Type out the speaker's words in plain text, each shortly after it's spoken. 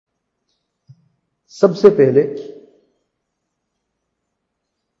سب سے پہلے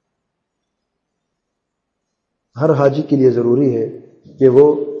ہر حاجی کے لیے ضروری ہے کہ وہ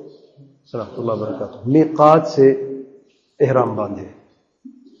صلی اللہ وبرکاتہ میقات سے احرام باندھے۔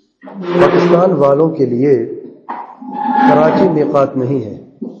 پاکستان والوں کے لیے کراچی میقات نہیں ہے،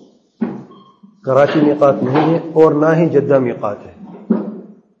 کراچی میقات نہیں ہے اور نہ ہی جدہ میقات ہے۔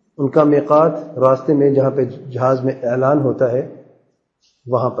 ان کا میقات راستے میں جہاں پہ جہاز میں اعلان ہوتا ہے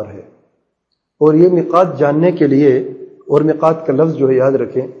وہاں پر ہے۔ اور یہ میقات جاننے کے لیے، اور میقات کا لفظ جو ہے یاد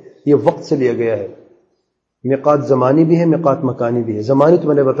رکھیں یہ وقت سے لیا گیا ہے۔ میقات زمانی بھی ہے، میقات مکانی بھی ہے۔ زمانی تو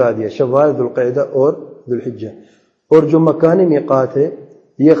میں نے بتا دیا، شوال، ذوالقعدہ اور ذوالحجہ۔ اور جو مکانی میقات ہے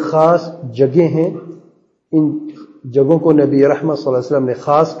یہ خاص جگہیں ہیں، ان جگہوں کو نبی رحمت صلی اللہ علیہ وسلم نے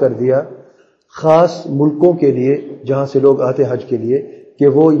خاص کر دیا، خاص ملکوں کے لیے جہاں سے لوگ آتے حج کے لیے، کہ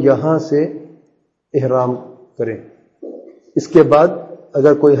وہ یہاں سے احرام کریں۔ اس کے بعد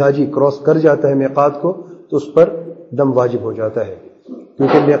اگر کوئی حاجی کراس کر جاتا ہے میقات کو تو اس پر دم واجب ہو جاتا ہے،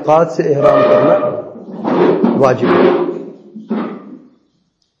 کیونکہ میقات سے احرام کرنا واجب ہے۔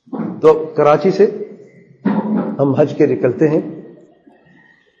 تو کراچی سے ہم حج کے نکلتے ہیں،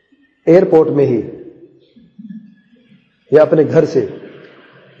 ایئرپورٹ میں ہی یا اپنے گھر سے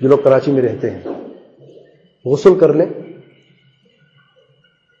جو لوگ کراچی میں رہتے ہیں غسل کر لیں،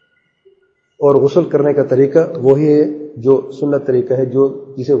 اور غسل کرنے کا طریقہ وہی ہے جو سنت طریقہ ہے، جو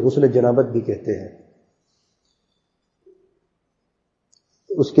جسے غسل جنابت بھی کہتے ہیں۔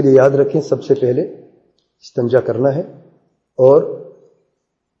 اس کے لیے یاد رکھیں سب سے پہلے استنجا کرنا ہے، اور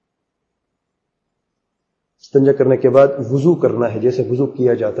استنجا کرنے کے بعد وضو کرنا ہے جیسے وضو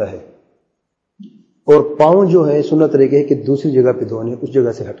کیا جاتا ہے، اور پاؤں جو ہے سنت طریقہ ہے کہ دوسری جگہ پہ دھونے، اس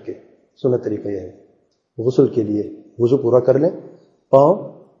جگہ سے ہٹ کے۔ سنت طریقہ یہ ہے غسل کے لیے، وضو پورا کر لیں، پاؤں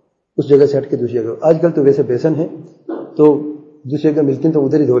اس جگہ سے ہٹ کے دوسری جگہ۔ آج کل تو ویسے بیسن ہے تو دوسری جگہ ملتے ہیں تو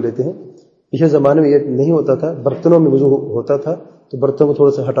ادھر ہی دھو لیتے ہیں۔ پچھلے زمانے میں یہ نہیں ہوتا تھا، برتنوں میں وضو ہوتا تھا تو برتنوں کو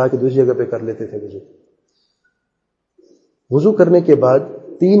تھوڑا سا ہٹا کے دوسری جگہ پہ کر لیتے تھے وضو۔ وضو کرنے کے بعد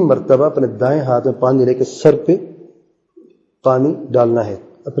 3 مرتبہ اپنے دائیں ہاتھ میں پانی لے کے سر پہ پانی ڈالنا ہے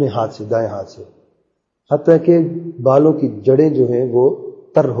اپنے ہاتھ سے، دائیں ہاتھ سے، حتیٰ کہ بالوں کی جڑیں جو ہیں وہ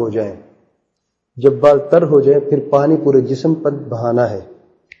تر ہو جائیں۔ جب بال تر ہو جائیں پھر پانی پورے جسم پر بہانا ہے،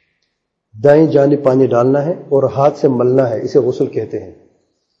 دائیں جانب پانی ڈالنا ہے اور ہاتھ سے ملنا ہے، اسے غسل کہتے ہیں۔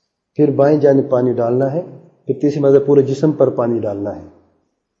 پھر بائیں جانب پانی ڈالنا ہے، پھر تیسری مرتبہ پورے جسم پر پانی ڈالنا ہے۔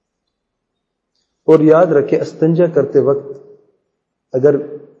 اور یاد رکھیں استنجا کرتے وقت اگر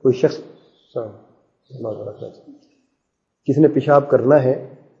کوئی شخص کسی نے پیشاب کرنا ہے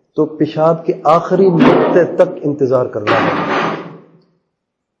تو پیشاب کے آخری نقطے تک انتظار کرنا ہے۔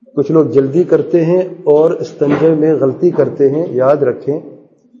 کچھ لوگ جلدی کرتے ہیں اور استنجے میں غلطی کرتے ہیں، یاد رکھیں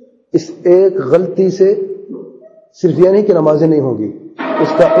اس ایک غلطی سے صرف یہ نہیں کہ نمازیں نہیں ہوں گی،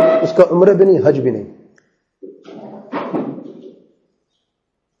 اس کا عمرہ بھی نہیں، حج بھی نہیں۔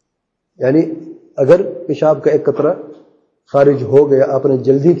 یعنی اگر پیشاب کا ایک قطرہ خارج ہو گیا، آپ نے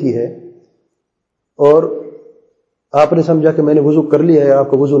جلدی کی ہے اور آپ نے سمجھا کہ میں نے وضو کر لیا ہے،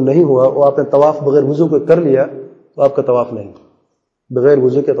 آپ کا وضو نہیں ہوا اور آپ نے طواف بغیر وضو کو کر لیا تو آپ کا طواف نہیں، بغیر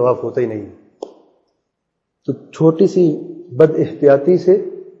وضو کے طواف ہوتا ہی نہیں۔ تو چھوٹی سی بد احتیاطی سے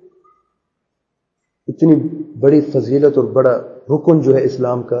اتنی بڑی فضیلت اور بڑا رکن جو ہے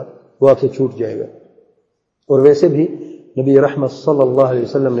اسلام کا وہ آپ سے چھوٹ جائے گا۔ اور ویسے بھی نبی رحمت صلی اللہ علیہ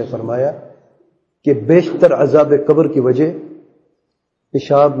وسلم نے فرمایا کہ بیشتر عذاب قبر کی وجہ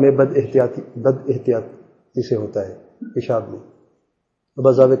پیشاب میں بد احتیاطی سے ہوتا ہے، پیشاب میں۔ اب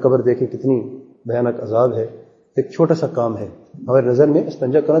عذاب قبر دیکھیں کتنی بھیانک عذاب ہے، ایک چھوٹا سا کام ہے ہمارے نظر میں،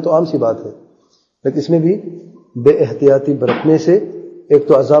 استنجا کرنا تو عام سی بات ہے، لیکن اس میں بھی بے احتیاطی برتنے سے ایک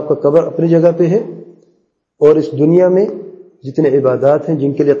تو عذاب کا قبر اپنی جگہ پہ ہے، اور اس دنیا میں جتنے عبادات ہیں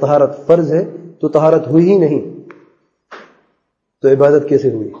جن کے لیے طہارت فرض ہے تو طہارت ہوئی ہی نہیں، تو عبادت کیسے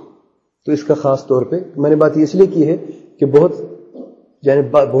ہوئی؟ تو اس کا خاص طور پہ میں نے بات اس لیے کی ہے کہ بہت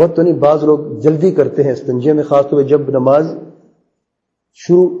تو نہیں، بعض لوگ جلدی کرتے ہیں استنجے میں، خاص طور پہ جب نماز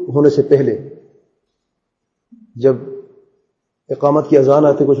شروع ہونے سے پہلے، جب اقامت کی اذان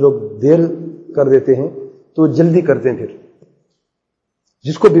آتی ہے کچھ لوگ دیر کر دیتے ہیں تو جلدی کرتے ہیں۔ پھر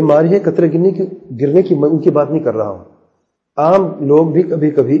جس کو بیماری ہے قطرے گرنے کی میں ان کی بات نہیں کر رہا ہوں، عام لوگ بھی کبھی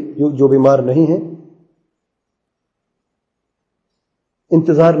کبھی جو بیمار نہیں ہیں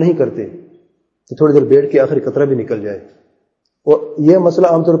انتظار نہیں کرتے کہ تھوڑی دیر بیٹھ کے آخری قطرہ بھی نکل جائے، اور یہ مسئلہ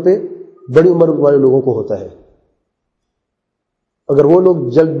عام طور پہ بڑی عمر والے لوگوں کو ہوتا ہے۔ اگر وہ لوگ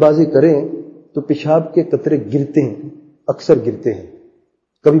جلد بازی کریں تو پیشاب کے قطرے گرتے ہیں، اکثر گرتے ہیں،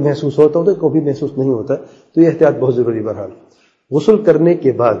 کبھی محسوس ہوتا ہے کبھی محسوس نہیں ہوتا، تو یہ احتیاط بہت ضروری۔ بہرحال غسل کرنے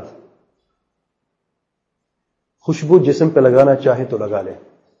کے بعد خوشبو جسم پہ لگانا چاہے تو لگا لیں،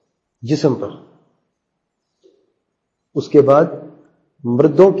 جسم پر اس کے بعد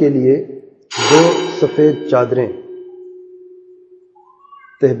مردوں کے لیے 2 سفید چادریں،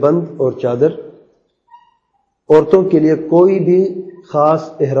 تہبند اور چادر. عورتوں کے لیے کوئی بھی خاص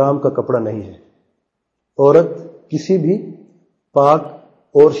احرام کا کپڑا نہیں ہے. عورت کسی بھی پاک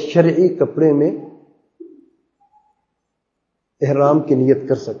اور شرعی کپڑے میں احرام کی نیت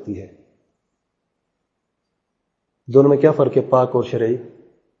کر سکتی ہے. دونوں میں کیا فرق ہے، پاک اور شرعی؟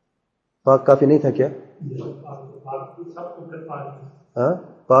 پاک کافی نہیں تھا کیا؟ ہاں،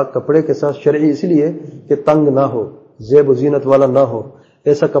 پاک کپڑے کے ساتھ شرعی اس لیے کہ تنگ نہ ہو، زیب و زینت والا نہ ہو،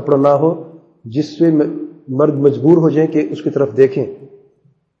 ایسا کپڑا نہ ہو جس سے مرد مجبور ہو جائیں کہ اس کی طرف دیکھیں.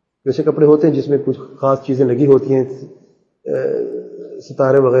 ویسے کپڑے ہوتے ہیں جس میں کچھ خاص چیزیں لگی ہوتی ہیں،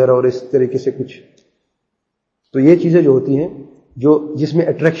 ستارے وغیرہ اور اس طریقے سے کچھ. تو یہ چیزیں جو ہوتی ہیں جو جس میں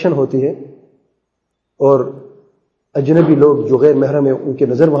اٹریکشن ہوتی ہے اور اجنبی لوگ جو غیر محرم ہیں ان کی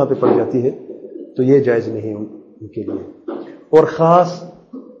نظر وہاں پہ پڑ جاتی ہے، تو یہ جائز نہیں ہے ان کے لیے. اور خاص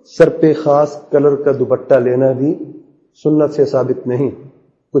سر پہ خاص کلر کا دوپٹہ لینا بھی سنت سے ثابت نہیں.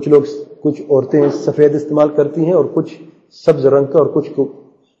 کچھ عورتیں سفید استعمال کرتی ہیں اور کچھ سبز رنگ کا، اور کچھ کو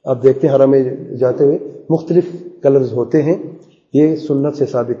آپ دیکھتے ہیں حرم میں جاتے ہوئے مختلف کلرز ہوتے ہیں. یہ سنت سے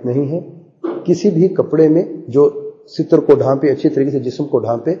ثابت نہیں ہے. کسی بھی کپڑے میں جو ستر کو ڈھانپے، اچھی طریقے سے جسم کو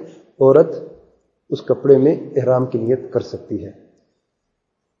ڈھانپے، عورت اس کپڑے میں احرام کی نیت کر سکتی ہے.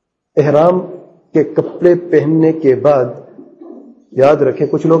 احرام کے کپڑے پہننے کے بعد یاد رکھیں،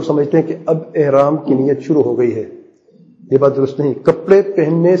 کچھ لوگ سمجھتے ہیں کہ اب احرام کی نیت شروع ہو گئی ہے. یہ بات درست نہیں. کپڑے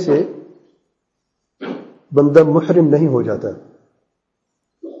پہننے سے بندہ محرم نہیں ہو جاتا.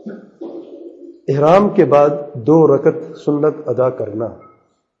 احرام کے بعد 2 رکعت سنت ادا کرنا،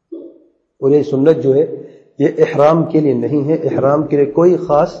 اور یہ سنت جو ہے یہ احرام کے لیے نہیں ہے. احرام کے لیے کوئی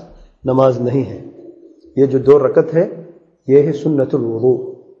خاص نماز نہیں ہے. یہ جو 2 رکعت ہے یہ ہے سنت الوضوء.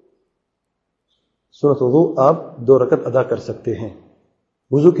 سنت وضوء آپ 2 رکعت ادا کر سکتے ہیں.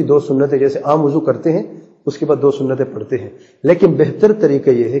 وضو کی 2 سنتیں، جیسے عام وضو کرتے ہیں اس کے بعد 2 سنتیں پڑھتے ہیں. لیکن بہتر طریقہ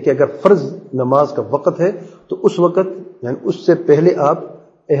یہ ہے کہ اگر فرض نماز کا وقت ہے تو اس وقت یعنی اس سے پہلے آپ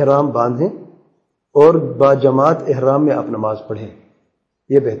احرام باندھیں اور باجماعت احرام میں آپ نماز پڑھیں.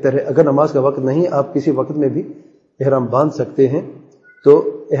 یہ بہتر ہے. اگر نماز کا وقت نہیں، آپ کسی وقت میں بھی احرام باندھ سکتے ہیں. تو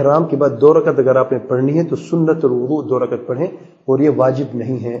احرام کے بعد 2 رکعت اگر آپ نے پڑھنی ہے تو سنت الوضوء 2 رکعت پڑھیں، اور یہ واجب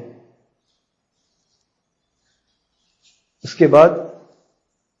نہیں ہے. اس کے بعد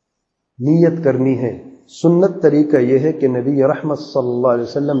نیت کرنی ہے. سنت طریقہ یہ ہے کہ نبی رحمت صلی اللہ علیہ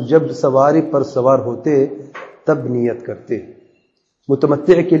وسلم جب سواری پر سوار ہوتے تب نیت کرتے.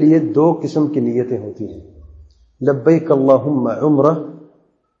 متمتع کے لیے 2 قسم کی نیتیں ہوتی ہیں. لبیک اللہم عمرہ،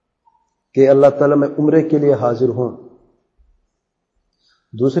 کہ اللہ تعالیٰ میں عمرے کے لیے حاضر ہوں.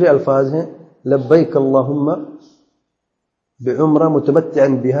 دوسرے الفاظ ہیں لبیک اللہم بعمرہ متمتعا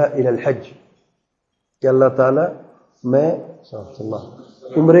بہا الی الحج، کہ اللہ تعالیٰ میں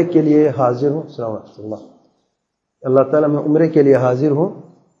عمرے کے لیے حاضر ہوں. اللہ تعالیٰ میں عمرے کے لیے حاضر ہوں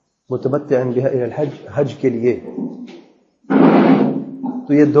متمتعا بہا الی الحج، حج کے لیے.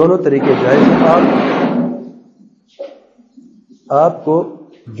 تو یہ دونوں طریقے جائز ہیں. آپ کو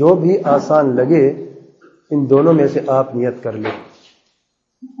جو بھی آسان لگے ان دونوں میں سے آپ نیت کر لیں.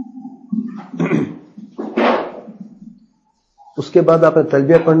 اس کے بعد آپ نے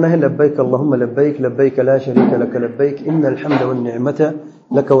تلبیہ پڑھنا ہے، لبیک اللہم لبیک لبیک لا شریک لک لبیک ان الحمد والنعمت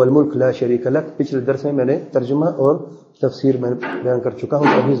لک والملک لا شریک لک. پچھلے درس میں نے ترجمہ اور تفسیر میں بیان کر چکا ہوں،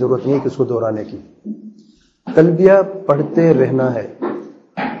 ابھی ضرورت نہیں ہے کہ اس کو دہرانے کی. تلبیہ پڑھتے رہنا ہے.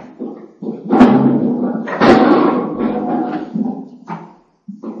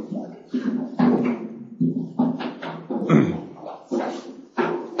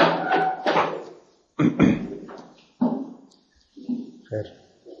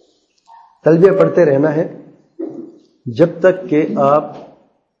 تلبیہ پڑھتے رہنا ہے جب تک کہ آپ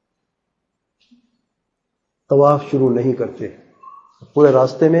طواف شروع نہیں کرتے. پورے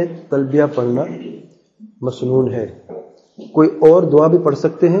راستے میں تلبیہ پڑھنا مسنون ہے. کوئی اور دعا بھی پڑھ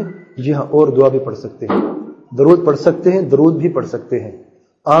سکتے ہیں، جی ہاں، اور دعا بھی پڑھ سکتے ہیں. درود پڑھ سکتے ہیں، درود بھی پڑھ سکتے ہیں.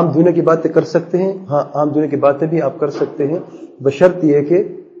 عام دنیا کی باتیں کر سکتے ہیں، ہاں عام دنیا کی باتیں بھی آپ کر سکتے ہیں، بشرط یہ کہ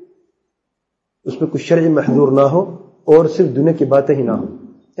اس میں کچھ شرعی محظور نہ ہو اور صرف دنیا کی باتیں ہی نہ ہوں.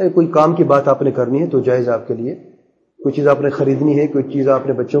 یعنی کوئی کام کی بات آپ نے کرنی ہے تو جائز آپ کے لیے. کوئی چیز آپ نے خریدنی ہے، کوئی چیز آپ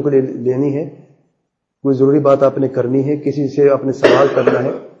نے بچوں کے لیے لینی ہے، کوئی ضروری بات آپ نے کرنی ہے، کسی سے آپ نے سوال کرنا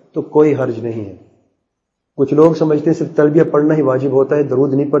ہے تو کوئی حرج نہیں ہے. کچھ لوگ سمجھتے ہیں صرف تلبیہ پڑھنا ہی واجب ہوتا ہے،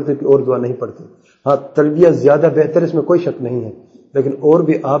 درود نہیں پڑھتے اور دعا نہیں پڑھتے. ہاں تلبیہ زیادہ بہتر، اس میں کوئی شک نہیں ہے، لیکن اور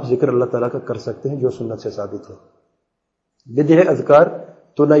بھی آپ ذکر اللہ تعالیٰ کا کر سکتے ہیں جو سنت سے ثابت ہے. بدعہ اذکار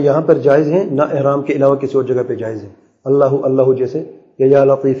تو نہ یہاں پر جائز ہیں، نہ احرام کے علاوہ کسی اور جگہ پہ جائز ہیں. اللہ اللہ جیسے یا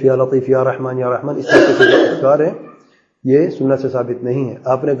لطیف یا لطیف یا رحمان یا رحمان، اس طرح کے اذکار ہیں یہ سنت سے ثابت نہیں ہے.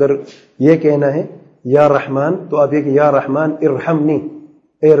 آپ نے اگر یہ کہنا ہے یا رحمان تو آپ یہ کہ یا رحمان ارحمنی،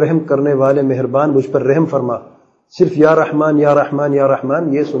 اے رحم کرنے والے مہربان مجھ پر رحم فرما. صرف یا رحمان یا رحمان یا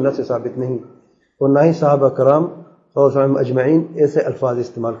رحمان یہ سنت سے ثابت نہیں، اور نہ ہی صحابہ کرام رضی اللہ عنہم اجمعین ایسے الفاظ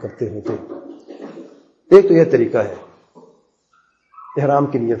استعمال کرتے ہوتے. ایک تو یہ طریقہ ہے احرام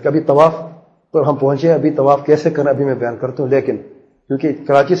کی نیت کا. ابھی طواف پر ہم پہنچے، ابھی طواف کیسے کرنا ابھی میں بیان کرتا ہوں، لیکن کیونکہ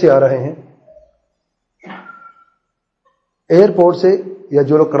کراچی سے آ رہے ہیں، ایئرپورٹ سے یا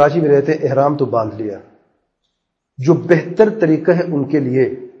جو لوگ کراچی میں رہتے ہیں احرام تو باندھ لیا. جو بہتر طریقہ ہے ان کے لیے،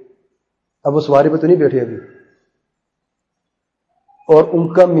 اب وہ سواری پہ تو نہیں بیٹھے ابھی، اور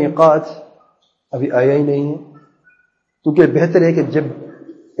ان کا میقات ابھی آیا ہی نہیں ہے، کیونکہ بہتر ہے کہ جب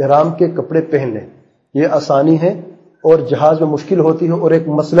احرام کے کپڑے پہن لیں. یہ آسانی ہے اور جہاز میں مشکل ہوتی ہے، اور ایک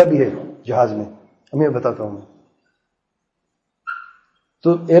مسئلہ بھی ہے جہاز میں، میں بتاتا ہوں.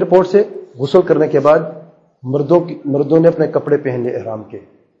 تو ایئرپورٹ سے غسل کرنے کے بعد مردوں نے اپنے کپڑے پہن لے احرام کے،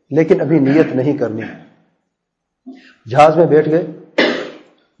 لیکن ابھی نیت نہیں کرنی. جہاز میں بیٹھ گئے،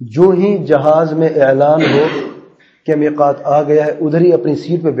 جو ہی جہاز میں اعلان ہو کہ میقات آ گیا ہے، ادھر ہی اپنی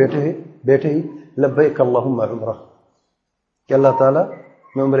سیٹ پہ بیٹھے ہی لبیک اللہم عمرہ، کہ اللہ تعالیٰ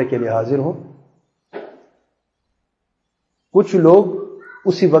میں عمرے کے لیے حاضر ہوں. کچھ لوگ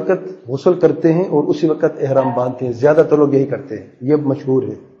اسی وقت غسل کرتے ہیں اور اسی وقت احرام باندھتے ہیں، زیادہ تر لوگ یہی کرتے ہیں، یہ مشہور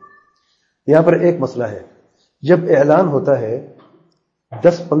ہے. یہاں پر ایک مسئلہ ہے، جب اعلان ہوتا ہے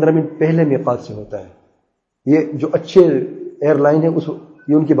 10-15 منٹ پہلے میقات سے ہوتا ہے. یہ جو اچھے ایئر لائن ہے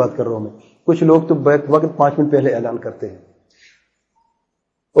یہ ان کی بات کر رہا ہوں میں. کچھ لوگ تو وقت 5 منٹ پہلے اعلان کرتے ہیں.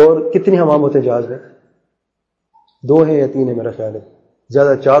 اور کتنی حمام ہوتے ہیں جہاز میں؟ 2 ہیں یا 3 ہیں میرا خیال ہے،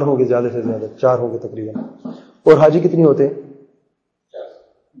 زیادہ 4 ہوں گے، زیادہ سے زیادہ 4 ہوں گے تقریباً. اور حاجی کتنی ہوتے ہیں؟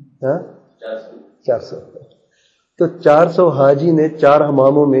 400. تو 400 حاجی نے 4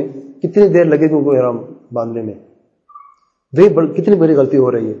 حماموں میں کتنی دیر لگے گی ان کو احرام باندھنے میں؟ کتنی بڑی غلطی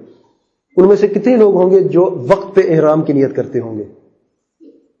ہو رہی ہے. ان میں سے کتنے لوگ ہوں گے جو وقت پہ احرام کی نیت کرتے ہوں گے؟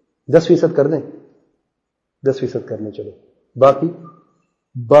 10% کر دیں، 10% کرنے چلو.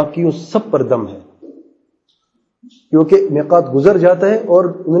 باقی سب پر دم ہے، کیونکہ میقات گزر جاتا ہے اور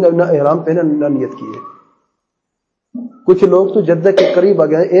انہوں نے نہ احرام پہنا نہ نیت کی ہے. کچھ لوگ تو جدہ کے قریب آ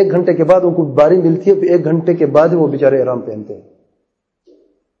گئے ہیں، 1 گھنٹے کے بعد ان کو باری ملتی ہے، 1 گھنٹے کے بعد وہ بیچارے احرام پہنتے ہیں.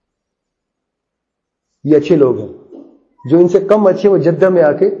 یہ اچھے لوگ ہیں. جو ان سے کم اچھے وہ جدہ میں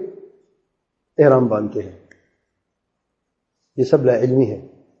آ کے احرام باندھتے ہیں. یہ سب لا علمی ہے،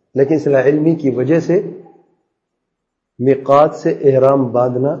 لیکن اس لا علمی کی وجہ سے میقات سے احرام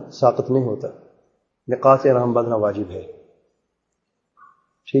باندھنا ساقط نہیں ہوتا. میقات سے احرام باندھنا واجب ہے.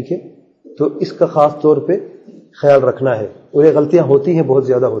 ٹھیک ہے، تو اس کا خاص طور پہ خیال رکھنا ہے. اور یہ غلطیاں ہوتی ہیں، بہت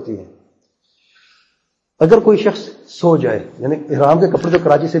زیادہ ہوتی ہیں. اگر کوئی شخص سو جائے، یعنی احرام کے کپڑے تو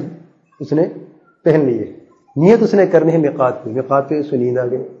کراچی سے اس نے پہن لیے، نیت اس نے کرنی ہے میقات پہ اس کو نیند آ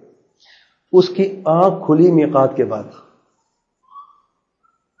گئی، اس کی آنکھ کھلی میقات کے بعد،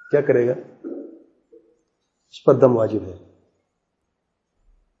 کیا کرے گا؟ اس پر دم واجب ہے.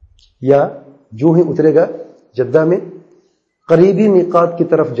 یا جو ہی اترے گا جدہ میں، قریبی میقات کی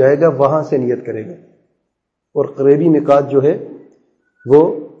طرف جائے گا، وہاں سے نیت کرے گا. اور قریبی میقات جو ہے وہ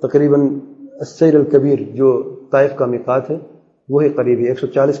تقریباً السیر الکبیر جو طائف کا میقات ہے وہ ہے قریبی،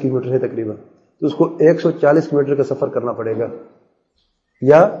 140 کلومیٹر ہے تقریباً. تو اس کو 140 کلومیٹر کا سفر کرنا پڑے گا.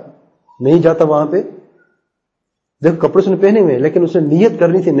 یا نہیں جاتا وہاں پہ، دیکھو کپڑے اس نے پہنے ہوئے لیکن اس نے نیت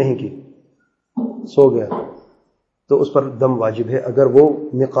کرنی تھی، نہیں کی، سو گیا، تو اس پر دم واجب ہے. اگر وہ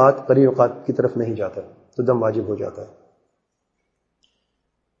میقات قریب میقات کی طرف نہیں جاتا تو دم واجب ہو جاتا ہے.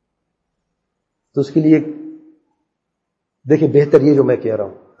 تو اس کے لیے دیکھیں بہتر یہ جو میں کہہ رہا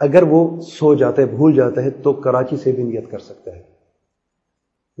ہوں، اگر وہ سو جاتا ہے، بھول جاتا ہے، تو کراچی سے بھی نیت کر سکتا ہے.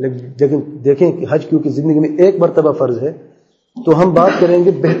 لیکن دیکھیں کہ حج کیونکہ زندگی میں ایک مرتبہ فرض ہے، تو ہم بات کریں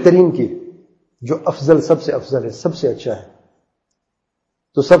گے بہترین کی، جو افضل، سب سے افضل ہے، سب سے اچھا ہے.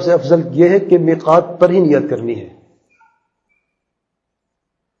 تو سب سے افضل یہ ہے کہ میقات پر ہی نیت کرنی ہے.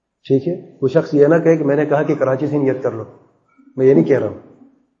 ٹھیک ہے، وہ شخص یہ نہ کہے کہ میں نے کہا کہ کراچی سے نیت کر لو. میں یہ نہیں کہہ رہا ہوں،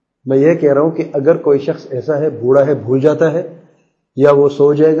 میں یہ کہہ رہا ہوں کہ اگر کوئی شخص ایسا ہے، بوڑھا ہے، بھول جاتا ہے، یا وہ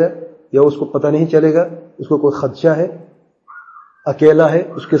سو جائے گا، یا اس کو پتہ نہیں چلے گا، اس کو کوئی خدشہ ہے، اکیلا ہے،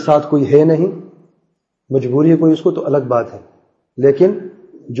 اس کے ساتھ کوئی ہے نہیں، مجبوری ہے کوئی اس کو، تو الگ بات ہے. لیکن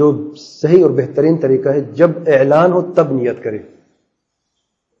جو صحیح اور بہترین طریقہ ہے، جب اعلان ہو تب نیت کرے.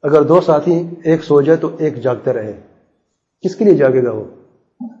 اگر 2 ساتھی ایک سو جائے تو ایک جاگتا رہے، کس کے لیے جاگے گا وہ؟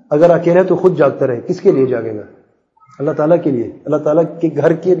 اگر اکیلا ہے تو خود جاگتا رہے، کس کے لیے جاگے گا؟ اللہ تعالیٰ کے لیے. اللہ تعالیٰ کے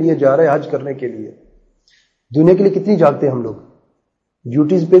گھر کے لیے جا رہے حج کرنے کے لیے. دنیا کے لیے کتنی جاگتے ہیں ہم لوگ؟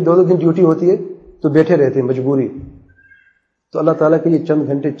 ڈیوٹیز پہ 2 دن ڈیوٹی ہوتی ہے تو بیٹھے رہتے ہیں، مجبوری. تو اللہ تعالیٰ کے لیے چند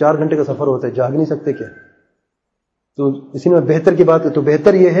گھنٹے، 4 گھنٹے کا سفر ہوتا ہے، جاگ نہیں سکتے کیا؟ تو اسی میں بہتر کی بات ہے، تو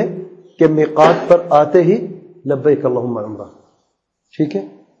بہتر یہ ہے کہ میقات پر آتے ہی لبیک اللہم عمرہ. ٹھیک ہے،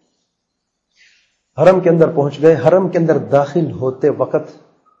 حرم کے اندر پہنچ گئے. حرم کے اندر داخل ہوتے وقت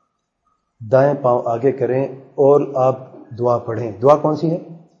دائیں پاؤں آگے کریں اور آپ دعا پڑھیں. دعا کون سی ہے؟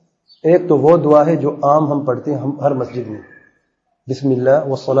 ایک تو وہ دعا ہے جو عام ہم پڑھتے ہیں ہم ہر مسجد میں، بسم اللہ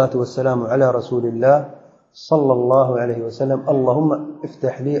والصلاة والسلام علی رسول اللہ صلی اللہ علیہ وسلم اللہم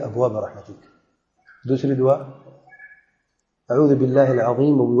افتح لی ابواب رحمتک. دوسری دعا اعوذ باللہ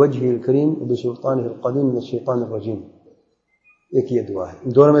العظیم وبوجہہ الکریم وبسلطانہ القدیم من الشیطان الرجیم. ایک یہ دعا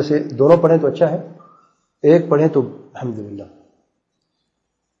ہے. دونوں میں سے دونوں پڑھیں تو اچھا ہے، ایک پڑھیں تو الحمدللہ.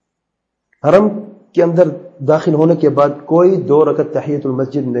 حرم کے اندر داخل ہونے کے بعد کوئی 2 رکعت تحیۃ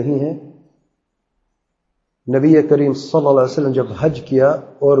المسجد نہیں ہے. نبی کریم صلی اللہ علیہ وسلم جب حج کیا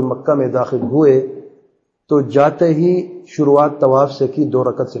اور مکہ میں داخل ہوئے تو جاتے ہی شروعات طواف سے کی، 2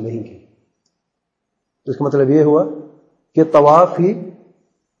 رکعت سے نہیں کی. اس کا مطلب یہ ہوا کہ طواف ہی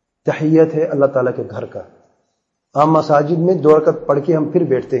تحیت ہے اللہ تعالیٰ کے گھر کا. عام مساجد میں 2 رکعت پڑھ کے ہم پھر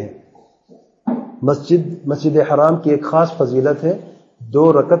بیٹھتے ہیں. مسجد حرام کی ایک خاص فضیلت ہے،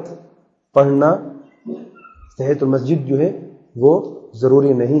 2 رکعت پڑھنا تحیت المسجد جو ہے وہ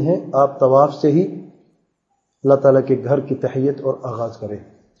ضروری نہیں ہے. آپ طواف سے ہی اللہ تعالیٰ کے گھر کی تحیت اور آغاز کریں.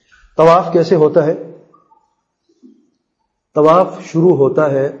 طواف کیسے ہوتا ہے؟ طواف شروع ہوتا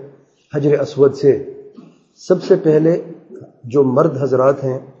ہے حجر اسود سے. سب سے پہلے جو مرد حضرات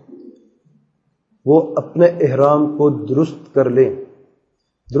ہیں وہ اپنے احرام کو درست کر لیں.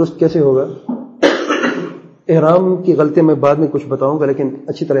 درست کیسے ہوگا؟ احرام کی غلطی میں بعد میں کچھ بتاؤں گا، لیکن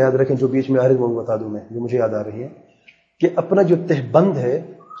اچھی طرح یاد رکھیں. جو بیچ میں عارض وہ بتا دوں میں، جو مجھے یاد آ رہی ہے کہ اپنا جو تہبند ہے،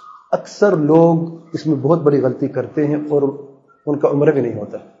 اکثر لوگ اس میں بہت بڑی غلطی کرتے ہیں اور ان کا عمرہ بھی نہیں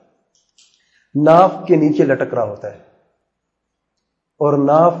ہوتا. ناف کے نیچے لٹک رہا ہوتا ہے، اور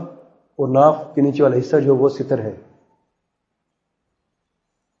ناف کے نیچے والا حصہ جو وہ ستر ہے.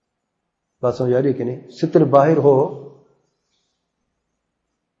 بات سمجھ آ رہی ہے کہ نہیں؟ ستر باہر ہو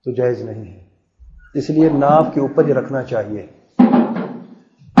تو جائز نہیں ہے، اس لیے ناف کے اوپر ہی رکھنا چاہیے.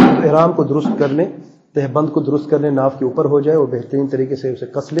 تو احرام کو درست کر لیں، تہبند کو درست کر لیں، ناف کے اوپر ہو جائے اور بہترین طریقے سے اسے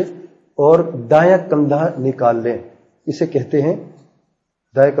کس لیں اور دایاں کندھا نکال لیں. اسے کہتے ہیں،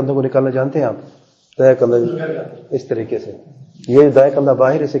 دایاں کندھوں کو نکالنا جانتے ہیں آپ؟ دایاں کندھا اس طریقے سے، یہ دایاں کندھا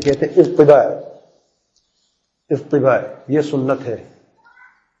باہر، اسے کہتے ہیں اطباع. یہ سنت ہے،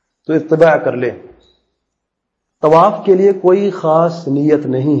 تو اتباع کر لیں. طواف کے لیے کوئی خاص نیت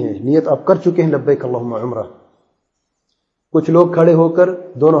نہیں ہے. نیت آپ کر چکے ہیں لبیک اللہم عمرہ. کچھ لوگ کھڑے ہو کر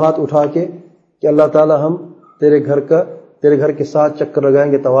دونوں ہاتھ اٹھا کے کہ اللہ تعالی ہم تیرے گھر کے 7 چکر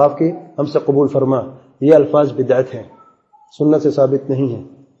لگائیں گے طواف کے، ہم سے قبول فرما. یہ الفاظ بدعت ہیں، سنت سے ثابت نہیں ہے.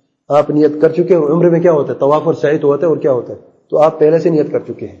 آپ نیت کر چکے ہو. عمرے میں کیا ہوتا ہے؟ طواف اور سعی تو ہوتا ہے، اور کیا ہوتا ہے؟ تو آپ پہلے سے نیت کر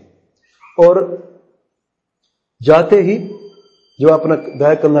چکے ہیں. اور جاتے ہی جو اپنا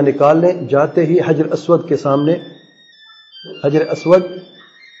دایاں کندھا نکال لیں، جاتے ہی حجر اسود کے سامنے، حجر اسود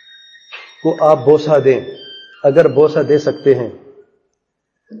کو آپ بوسہ دیں اگر بوسہ دے سکتے ہیں.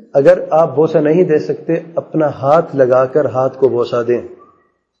 اگر آپ بوسہ نہیں دے سکتے، اپنا ہاتھ لگا کر ہاتھ کو بوسہ دیں.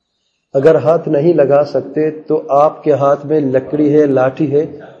 اگر ہاتھ نہیں لگا سکتے تو آپ کے ہاتھ میں لکڑی ہے، لاٹھی ہے،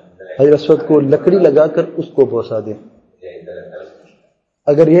 حجر اسود کو لکڑی لگا کر اس کو بوسہ دیں.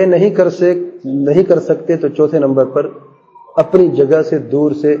 اگر یہ نہیں کر سکتے تو چوتھے نمبر پر اپنی جگہ سے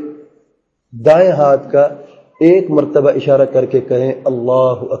دور سے دائیں ہاتھ کا 1 مرتبہ اشارہ کر کے کہیں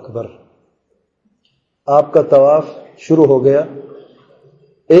اللہ اکبر. آپ کا طواف شروع ہو گیا.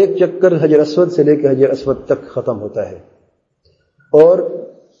 1 چکر حجر اسود سے لے کے حجر اسود تک ختم ہوتا ہے. اور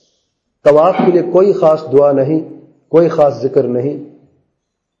طواف کے لیے کوئی خاص دعا نہیں، کوئی خاص ذکر نہیں.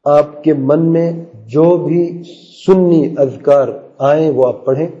 آپ کے من میں جو بھی سنی اذکار آئیں وہ آپ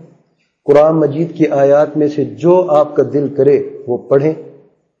پڑھیں. قرآن مجید کی آیات میں سے جو آپ کا دل کرے وہ پڑھیں.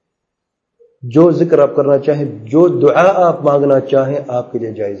 جو ذکر آپ کرنا چاہیں، جو دعا آپ مانگنا چاہیں، آپ کے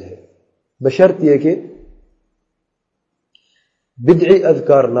لیے جائز ہے، بشرط یہ کہ بدعی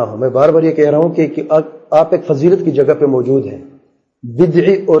اذکار نہ ہو. میں بار بار یہ کہہ رہا ہوں کہ آپ ایک فضیلت کی جگہ پہ موجود ہیں.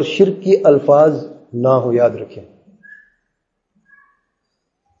 بدعی اور شرکی الفاظ نہ ہو، یاد رکھیں.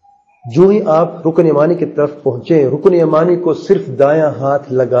 جو ہی آپ رکن یمانی کی طرف پہنچے، رکن یمانی کو صرف دایاں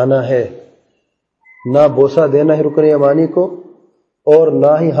ہاتھ لگانا ہے، نہ بوسہ دینا ہے رکن یمانی کو، اور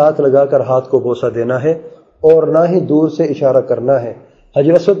نہ ہی ہاتھ لگا کر ہاتھ کو بوسہ دینا ہے، اور نہ ہی دور سے اشارہ کرنا ہے.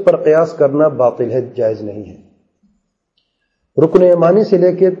 حجر اسود پر قیاس کرنا باطل ہے، جائز نہیں ہے. رکن یمانی سے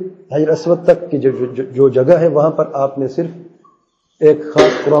لے کے حجر اسود تک کی جو جگہ ہے، وہاں پر آپ نے صرف ایک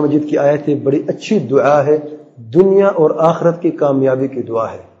خاص قرآن مجید کی آیت ہے، بڑی اچھی دعا ہے، دنیا اور آخرت کی کامیابی کی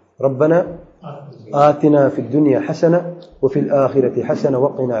دعا ہے. ربنا آتنا فی الدنیا حسنہ وفی الآخرۃ حسنہ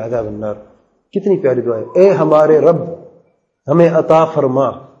وقنا عذاب النار. کتنی پیاری دعا ہے، اے ہمارے رب ہمیں عطا فرما.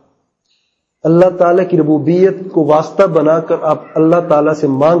 اللہ تعالیٰ کی ربوبیت کو واسطہ بنا کر آپ اللہ تعالیٰ سے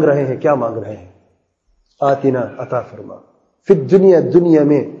مانگ رہے ہیں. کیا مانگ رہے ہیں؟ آتنا عطا فرما فی الدنیا، دنیا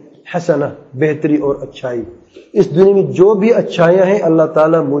میں حسنہ بہتری اور اچھائی. اس دنیا میں جو بھی اچھائیاں ہیں اللہ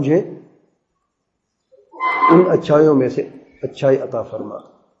تعالیٰ مجھے ان اچھائیوں میں سے اچھائی عطا فرما.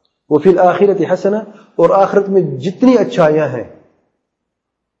 وفی الآخرۃ حسنہ، اور آخرت میں جتنی اچھائیاں ہیں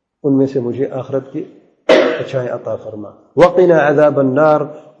ان میں سے مجھے آخرت کی اچھائی عطا فرما. وقنا عذاب النار،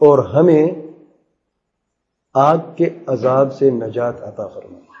 اور ہمیں آگ کے عذاب سے نجات عطا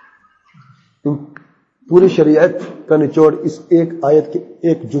فرما. پوری شریعت کا نچوڑ اس ایک آیت کے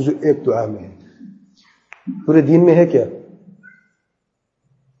ایک جزء ایک دعا میں ہے. پورے دین میں ہے کیا؟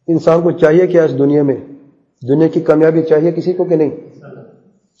 انسان کو چاہیے کیا اس دنیا میں؟ دنیا کی کامیابی چاہیے کسی کو کہ نہیں؟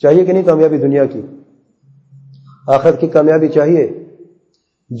 چاہیے کہ نہیں کامیابی دنیا کی؟ آخرت کی کامیابی چاہیے؟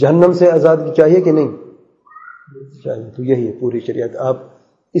 جہنم سے آزادگی چاہیے کہ نہیں چاہیے؟ تو یہی ہے پوری شریعت. آپ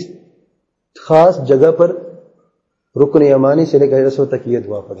اس خاص جگہ پر رکن یمانی سے لے کر رسول تک یہ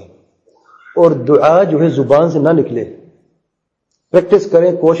دعا پڑھیں، اور دعا جو ہے زبان سے نہ نکلے. پریکٹس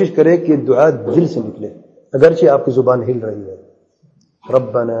کریں، کوشش کریں کہ دعا دل سے نکلے اگرچہ آپ کی زبان ہل رہی ہے.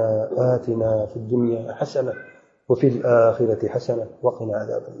 ربنا آتنا فی الدنیا حسنہ وفی الآخرۃ حسنہ وقنا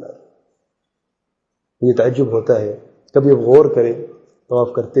عذاب النار. یہ تعجب ہوتا ہے کبھی غور کریں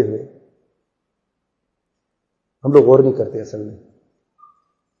طواف کرتے ہوئے. ہم لوگ غور نہیں کرتے اصل میں.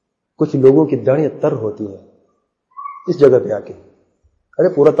 کچھ لوگوں کی داڑھیاں تر ہوتی ہیں اس جگہ پہ آ کے.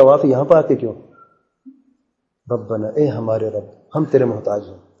 ارے پورا طواف یہاں پہ آ کے کیوں؟ ربنا، اے ہمارے رب ہم تیرے محتاج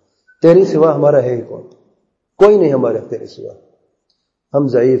ہیں، تیری سوا ہمارا ہے ہی کون؟ کوئی نہیں ہمارے تیرے سوا. ہم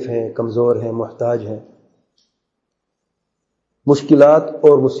ضعیف ہیں، کمزور ہیں، محتاج ہیں. مشکلات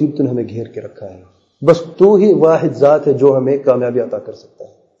اور مصیبتوں نے ہمیں گھیر کے رکھا ہے. بس تو ہی واحد ذات ہے جو ہمیں کامیابی عطا کر سکتا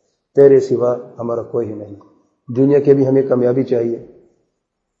ہے. تیرے سوا ہمارا کوئی ہی نہیں. دنیا کے بھی ہمیں کامیابی چاہیے،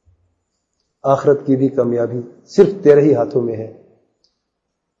 آخرت کی بھی کامیابی صرف تیرے ہی ہاتھوں میں ہے.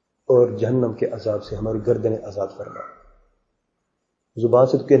 اور جہنم کے عذاب سے ہماری گردنیں آزاد فرما. زبان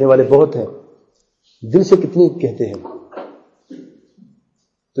سے تو کہنے والے بہت ہیں، دل سے کتنی کہتے ہیں؟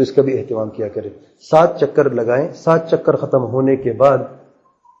 تو اس کا بھی اہتمام کیا کریں. 7 چکر لگائیں. 7 چکر ختم ہونے کے بعد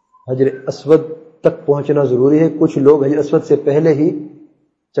حجر اسود تک پہنچنا ضروری ہے. کچھ لوگ حجر اسود سے پہلے ہی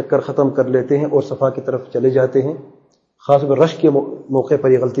چکر ختم کر لیتے ہیں اور صفا کی طرف چلے جاتے ہیں. خاص طور پر رش کے موقع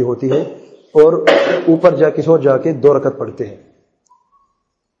پر یہ غلطی ہوتی ہے، اور اوپر جا کے جا کے 2 رکعت پڑھتے ہیں.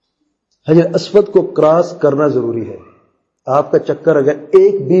 حجر اسود کو کراس کرنا ضروری ہے. آپ کا چکر اگر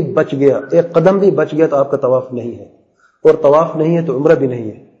ایک بھی بچ گیا، ایک قدم بھی بچ گیا، تو آپ کا طواف نہیں ہے. اور طواف نہیں ہے تو عمرہ بھی نہیں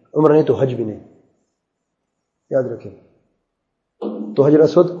ہے، عمرہ نہیں تو حج بھی نہیں. یاد رکھیں. تو حجر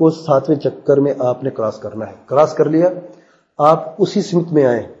اسود کو 7ویں چکر میں آپ نے کراس کرنا ہے. کراس کر لیا، آپ اسی سمت میں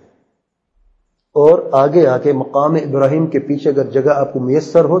آئیں اور آگے آ کے مقام ابراہیم کے پیچھے اگر جگہ آپ کو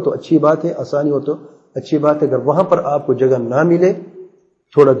میسر ہو تو اچھی بات ہے، آسانی ہو تو اچھی بات ہے. اگر وہاں پر آپ کو جگہ نہ ملے،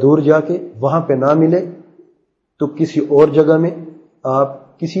 تھوڑا دور جا کے وہاں پہ نہ ملے، تو کسی اور جگہ میں آپ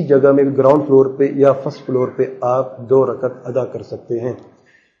کسی جگہ میں گراؤنڈ فلور پہ یا فرسٹ فلور پہ آپ 2 رکعت ادا کر سکتے ہیں.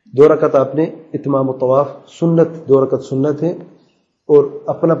 2 رکعت آپ نے اتمام و طواف سنت، 2 رکعت سنت ہے. اور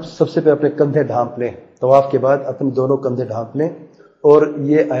اپنا سب سے پہلے اپنے کندھے ڈھانپ لیں. طواف کے بعد اپنے دونوں کندھے ڈھانپ لیں اور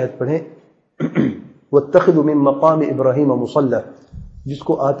یہ آیت پڑھیں وَاتَّخِذُوا مِن مَّقَامِ إِبْرَاهِيمَ مُصَلًّى. جس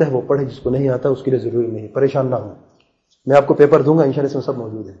کو آتا ہے وہ پڑھے، جس کو نہیں آتا اس کے لیے ضروری نہیں. پریشان نہ ہوں. میں آپ کو پیپر دوں گا انشاءاللہ، اس میں سب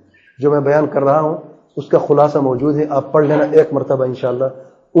موجود ہے. جو میں بیان کر رہا ہوں اس کا خلاصہ موجود ہے، آپ پڑھ لینا ایک مرتبہ انشاءاللہ.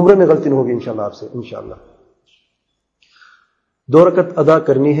 عمرے میں غلطی نہیں ہوگی انشاءاللہ آپ سے انشاءاللہ. 2 رکعت ادا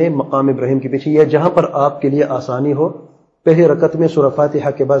کرنی ہے مقام ابراہیم کے پیچھے، یا جہاں پر آپ کے لیے آسانی ہو. پہلی رکعت میں سورہ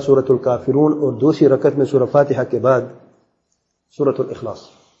فاتحہ کے بعد سورۃ الکافرون، اور دوسری رکعت میں سورہ فاتحہ کے بعد سورۃ الاخلاص.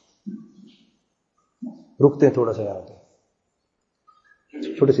 رکتے ہیں تھوڑا سا یہاں پہ،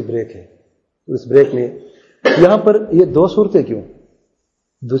 چھوٹی سی بریک ہے. اس بریک میں یہاں پر یہ 2 صورتیں کیوں؟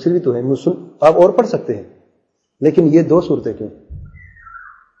 دوسری بھی تو ہے، آپ اور پڑھ سکتے ہیں، لیکن یہ 2 صورتیں کیوں؟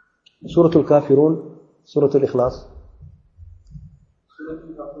 سورۃ الکافرون، سورۃ الاخلاص.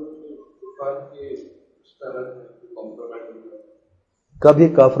 کبھی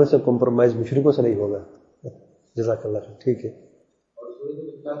کافروں سے کمپرومائز مشرکوں سے نہیں ہوگا. جزاک اللہ خیر. ٹھیک ہے.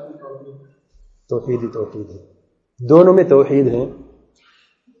 توحید ہی توحید ہے، دونوں میں توحید ہے.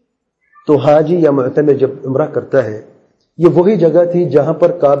 تو حاجی یا معتمر جب عمرہ کرتا ہے، یہ وہی جگہ تھی جہاں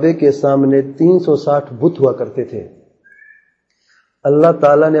پر کعبے کے سامنے 360 بت ہوا کرتے تھے. اللہ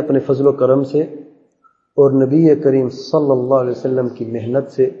تعالیٰ نے اپنے فضل و کرم سے اور نبی کریم صلی اللہ علیہ وسلم کی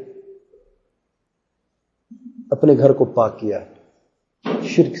محنت سے اپنے گھر کو پاک کیا،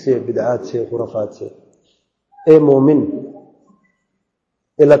 شرک سے، بدعات سے، خرافات سے. اے مومن،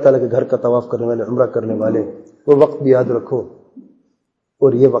 اللہ تعالیٰ کے گھر کا طواف کرنے والے، عمرہ کرنے والے، وہ وقت بھی یاد رکھو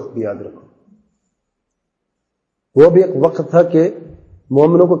اور یہ وقت بھی یاد رکھو. وہ بھی ایک وقت تھا کہ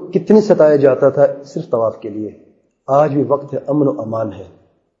مومنوں کو کتنی ستایا جاتا تھا صرف طواف کے لیے. آج بھی وقت ہے، امن و امان ہے،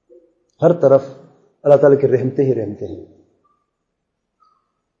 ہر طرف اللہ تعالیٰ کی رحمتیں ہی رحمتیں ہیں.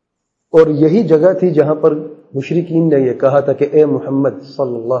 اور یہی جگہ تھی جہاں پر مشرکین نے یہ کہا تھا کہ اے محمد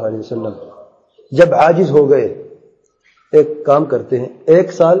صلی اللہ علیہ وسلم، جب عاجز ہو گئے، ایک کام کرتے ہیں،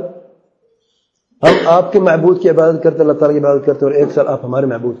 1 سال ہم آپ کے معبود کی عبادت کرتے، اللہ تعالیٰ کی عبادت کرتے، اور 1 سال آپ ہمارے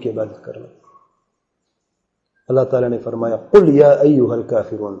معبود کی عبادت کرنا. اللہ تعالیٰ نے فرمایا قل یا ایھا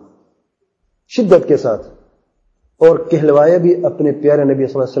الکافرون، شدت کے ساتھ، اور کہلوایا بھی اپنے پیارے نبی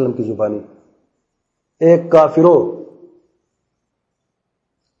صلی اللہ علیہ وسلم کی زبانی، ایک کافرو،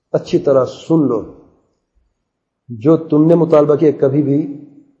 اچھی طرح سن لو، جو تم نے مطالبہ کیا کبھی بھی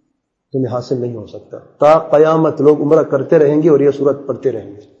تمہیں حاصل نہیں ہو سکتا. تا قیامت لوگ عمرہ کرتے رہیں گے اور یہ سورت پڑھتے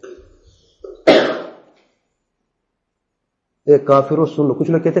رہیں گے. ایک کافرو سن لو.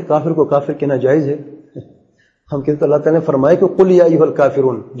 کچھ لوگ کہتے ہیں کافر کو کافر کہنا جائز ہے. ہم کہتے اللہ تعالیٰ نے فرمایا کہ قل یا ایھا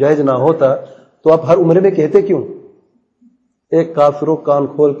الکافرون، جائز نہ ہوتا تو آپ ہر عمرے میں کہتے کیوں؟ ایک کافرو کان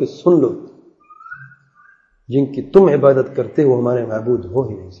کھول کے سن لو، جن کی تم عبادت کرتے وہ ہمارے معبود ہو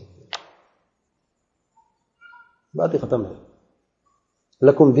ہی نہیں سکتے. بات ختم ہے.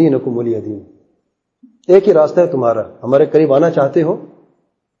 لکم دینکم ولی دین، ایک ہی راستہ ہے تمہارا. ہمارے قریب آنا چاہتے ہو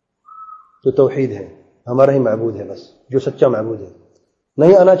تو توحید ہے، ہمارا ہی معبود ہے بس، جو سچا معبود ہے.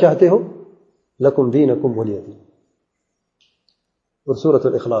 نہیں آنا چاہتے ہو لکم دینکم ولی دین. اور سورۃ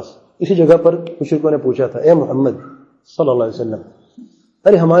الاخلاص اسی جگہ پر مشرکوں نے پوچھا تھا اے محمد صلی اللہ علیہ وسلم،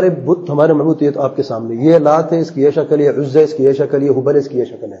 ارے ہمارے بت، ہمارے معبود یہ تو آپ کے سامنے، یہ لات ہے اس کی یہ شکل، یہ عزہ اس کی یہ شکل، یہ ہبل اس کی یہ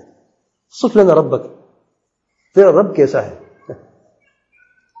شکل ہے. صف لنا ربک، تیرا رب کیسا ہے؟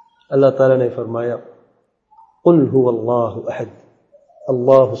 اللہ تعالیٰ نے فرمایا قل هو اللہ احد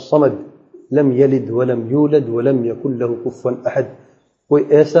اللہ الصمد لم یلد ولم یولد ولم یکن له کفوا احد. کوئی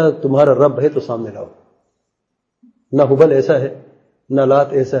ایسا تمہارا رب ہے تو سامنے لاؤ. نہ ہبل ایسا ہے، نہ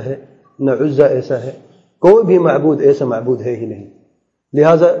لات ایسا ہے، نہ عزہ ایسا ہے. کوئی بھی معبود ایسا معبود ہے ہی نہیں.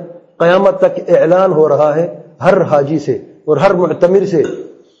 لہذا قیامت تک اعلان ہو رہا ہے ہر حاجی سے اور ہر معتمر سے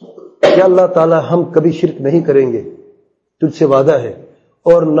کہ اللہ تعالی ہم کبھی شرک نہیں کریں گے، تجھ سے وعدہ ہے،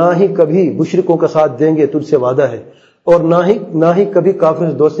 اور نہ ہی کبھی مشرکوں کا ساتھ دیں گے، تجھ سے وعدہ ہے، اور نہ ہی کبھی کافروں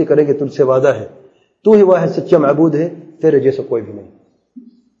سے دوستی کریں گے، تجھ سے وعدہ ہے. تو ہی واحد سچا معبود ہے، تیرے جیسا کوئی بھی نہیں.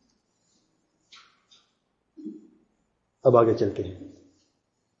 اب آگے چلتے ہیں.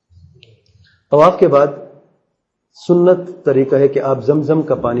 طواف کے بعد سنت طریقہ ہے کہ آپ زمزم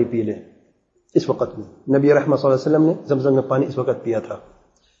کا پانی پی لیں. اس وقت میں نبی رحمت صلی اللہ علیہ وسلم نے زمزم کا پانی اس وقت پیا تھا.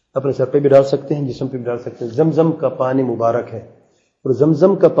 اپنے سر پہ بھی ڈال سکتے ہیں، جسم پہ بھی ڈال سکتے ہیں. زمزم کا پانی مبارک ہے، اور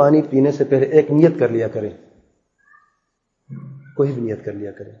زمزم کا پانی پینے سے پہلے ایک نیت کر لیا کریں. کوئی بھی نیت کر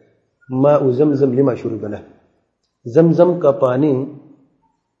لیا کریں. ماء زمزم لما شرب لہ، زمزم کا پانی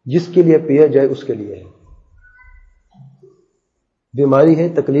جس کے لیے پیا جائے اس کے لیے ہے. بیماری ہے،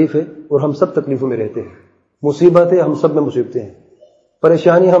 تکلیف ہے، اور ہم سب تکلیفوں میں رہتے ہیں. مصیبت ہے، ہم سب میں مصیبتیں ہیں.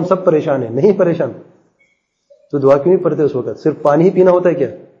 پریشانی، ہم سب پریشان ہیں. نہیں پریشان تو دعا کیوں نہیں پڑھتے اس وقت؟ صرف پانی ہی پینا ہوتا ہے کیا؟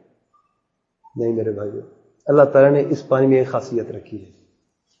 نہیں میرے بھائیو، اللہ تعالیٰ نے اس پانی میں ایک خاصیت رکھی ہے.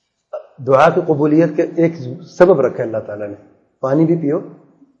 دعا کی قبولیت کے ایک سبب رکھا ہے اللہ تعالیٰ نے. پانی بھی پیو،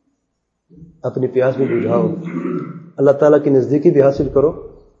 اپنی پیاس بھی بجھاؤ، اللہ تعالیٰ کی نزدیکی بھی حاصل کرو،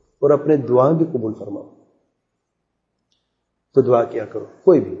 اور اپنے دعائیں بھی قبول فرماؤ. تو دعا کیا کرو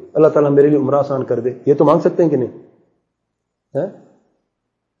کوئی بھی، اللہ تعالیٰ میرے لیے عمرہ آسان کر دے، یہ تو مانگ سکتے ہیں کہ نہیں ہے؟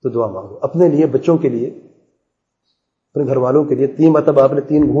 تو دعا مانگو اپنے لیے، بچوں کے لیے، اپنے گھر والوں کے لیے. 3 مرتبہ آپ نے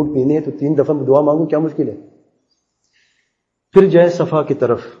 3 گھونٹ پینے ہیں تو 3 دفعہ دعا مانگو، کیا مشکل ہے؟ پھر جائے صفا کی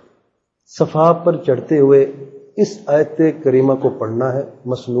طرف. صفا پر چڑھتے ہوئے اس آیت کریمہ کو پڑھنا ہے،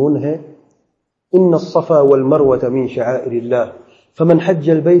 مسنون ہے. ان الصفا والمروة من شعائر الله فمن حج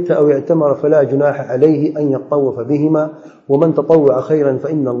البيت او اعتمر فلا جناح عليه ان يطوف بهما ومن تطوع خيرا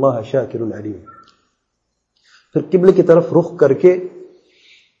فان الله شاكر عليم. پھر قبلے کی طرف رخ کر کے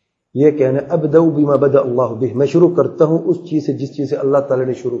یہ کہنا ابدأ بما بدأ اللہ به، میں شروع کرتا ہوں اس چیز سے جس چیز سے اللہ تعالی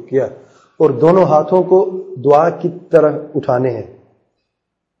نے شروع کیا. اور دونوں ہاتھوں کو دعا کی طرح اٹھانے ہیں.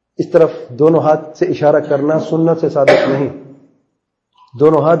 اس طرف دونوں ہاتھ سے اشارہ کرنا سنت سے ثابت نہیں.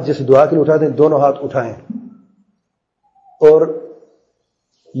 دونوں ہاتھ جیسے دعا کے لیے اٹھاتے ہیں، دونوں ہاتھ اٹھائیں اور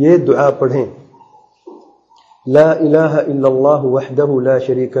یہ دعا پڑھیں. لا الہ الا اللہ وحدہ لا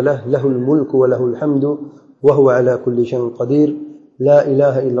شریک لہ لہ الملک ولہ الحمد وہو علی کل شیء قدیر. لا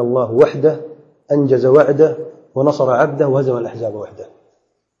الہ الا اللہ وحدہ انجز وعدہ ونصر عبدہ وہزم الاحزاب وحدہ.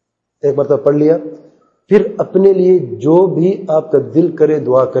 ایک مرتبہ پڑھ لیا. پھر اپنے لیے جو بھی آپ کا دل کرے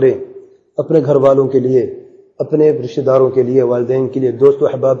دعا کریں، اپنے گھر والوں کے لیے، اپنے رشتہ داروں کے لیے، والدین کے لیے، دوست و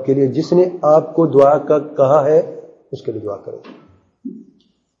احباب کے لیے، جس نے آپ کو دعا کا کہا ہے اس کے لیے دعا کرو.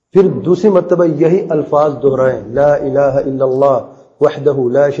 پھر دوسری مرتبہ یہی الفاظ دہرائیں، لا الہ الا اللہ وحدہ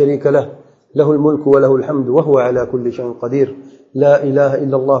لا شریک لہ لہ الملک ولہ الحمد وہو علی کل شیء قدیر، لا الہ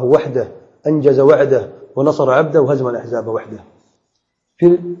الا اللہ وحدہ انجز وعدہ ونصر عبدہ وہزم الاحزاب وحدہ.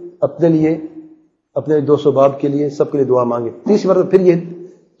 پھر اپنے لیے، اپنے دوست و باب کے لیے، سب کے لیے دعا مانگے. تیسری مرتبہ پھر یہ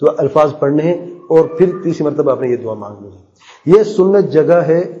دعا الفاظ پڑھنے ہیں اور پھر تیسری مرتبہ آپ نے یہ دعا مانگنی ہے. یہ سنت جگہ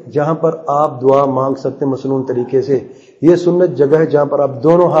ہے جہاں پر آپ دعا مانگ سکتے ہیں مسنون طریقے سے. یہ سنت جگہ ہے جہاں پر آپ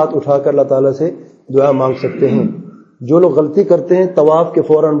دونوں ہاتھ اٹھا کر اللہ تعالیٰ سے دعا مانگ سکتے ہیں. جو لوگ غلطی کرتے ہیں طواف کے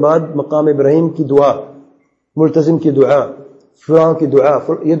فوراً بعد مقام ابراہیم کی دعا، ملتزم کی دعا، فلاں کی دعا،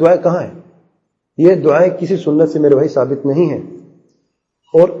 یہ دعائیں کہاں ہیں؟ یہ دعائیں کسی سنت سے میرے بھائی ثابت نہیں ہیں.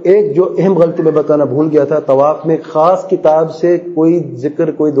 اور ایک جو اہم غلطی میں بتانا بھول گیا تھا، طواف میں خاص کتاب سے کوئی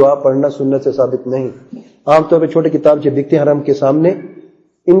ذکر، کوئی دعا پڑھنا سنت سے ثابت نہیں. عام طور پہ چھوٹے کتاب جو بکتے ہیں حرم کے سامنے،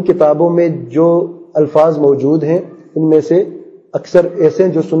 ان کتابوں میں جو الفاظ موجود ہیں ان میں سے اکثر ایسے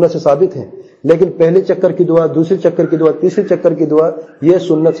ہیں جو سنت سے ثابت ہیں، لیکن پہلے چکر کی دعا، دوسرے چکر کی دعا، تیسرے چکر کی دعا یہ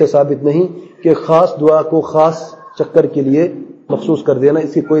سنت سے ثابت نہیں کہ خاص دعا کو خاص چکر کے لیے مخصوص کر دینا،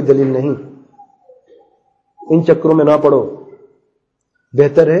 اس کی کوئی دلیل نہیں. ان چکروں میں نہ پڑو.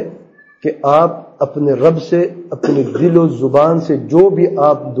 بہتر ہے کہ آپ اپنے رب سے اپنے دل و زبان سے جو بھی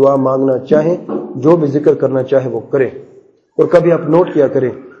آپ دعا مانگنا چاہیں، جو بھی ذکر کرنا چاہیں وہ کریں. اور کبھی آپ نوٹ کیا کریں،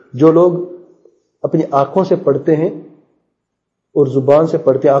 جو لوگ اپنی آنکھوں سے پڑھتے ہیں اور زبان سے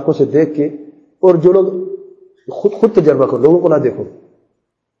پڑھتے ہیں، آنکھوں سے دیکھ کے، اور جو لوگ خود تجربہ کرو، لوگوں کو نہ دیکھو.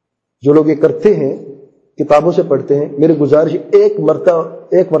 جو لوگ یہ کرتے ہیں کتابوں سے پڑھتے ہیں، میری گزارش ایک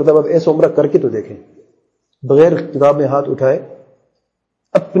مرتبہ ایسا عمرہ کر کے تو دیکھیں، بغیر کتاب میں ہاتھ اٹھائے،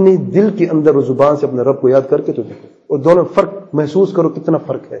 اپنی دل کے اندر اور زبان سے اپنے رب کو یاد کر کے تو دیکھو، اور دونوں فرق محسوس کرو کتنا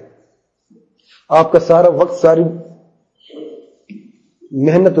فرق ہے. آپ کا سارا وقت، ساری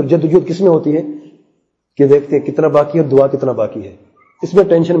محنت اور جدوجہد کس میں ہوتی ہے کہ دیکھتے ہیں کتنا باقی ہے، دعا کتنا باقی ہے، اس میں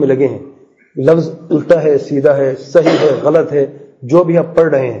ٹینشن میں لگے ہیں. لفظ الٹا ہے، سیدھا ہے، صحیح ہے، غلط ہے، جو بھی آپ پڑھ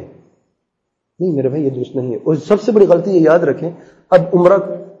رہے ہیں. نہیں میرے بھائی، یہ درست نہیں ہے. اور سب سے بڑی غلطی یہ یاد رکھیں، اب عمرہ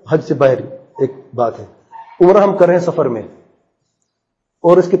حج سے باہر ایک بات ہے، عمرہ ہم کر رہے ہیں سفر میں،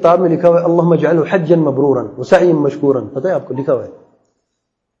 اور اس کتاب میں لکھا ہوا ہے اللہم اجعلہ حجا مبرورا وسعیا مشکورا، پتہ ہے آپ کو لکھا ہوا ہے.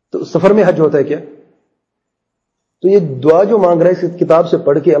 تو سفر میں حج ہوتا ہے کیا؟ تو یہ دعا جو مانگ رہے ہیں اس کتاب سے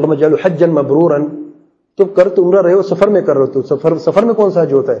پڑھ کے اللہم اجعلہ حجا مبرورا، تو کر تو عمرہ رہے ہو، سفر میں کر رہے ہو، تو سفر میں کون سا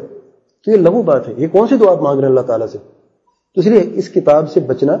حج ہوتا ہے؟ تو یہ لغو بات ہے. یہ کون سی دعا آپ مانگ رہے ہیں اللہ تعالیٰ سے؟ تو اس لیے اس کتاب سے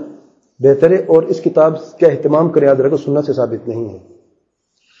بچنا بہتر ہے، اور اس کتاب کا اہتمام کر یاد رکھو سنت سے ثابت نہیں ہے.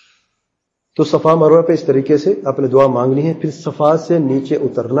 تو صفا مروہ پہ اس طریقے سے آپ نے دعا مانگنی ہے. پھر صفا سے نیچے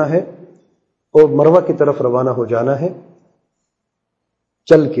اترنا ہے اور مروہ کی طرف روانہ ہو جانا ہے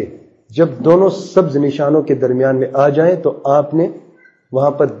چل کے. جب دونوں سبز نشانوں کے درمیان میں آ جائیں تو آپ نے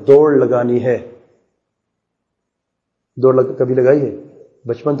وہاں پر دوڑ لگانی ہے. کبھی لگائی ہے؟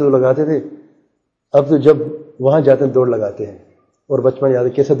 بچپن تو لگاتے تھے، اب تو جب وہاں جاتے ہیں دوڑ لگاتے ہیں. اور بچپن یاد ہے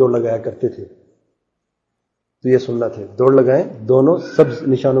کیسے دوڑ لگایا کرتے تھے. تو یہ سنت ہے، دوڑ لگائیں دونوں سبز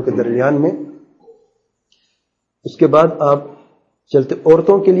نشانوں کے درمیان میں. اس کے بعد آپ چلتے.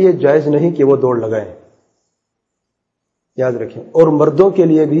 عورتوں کے لیے جائز نہیں کہ وہ دوڑ لگائیں، یاد رکھیں. اور مردوں کے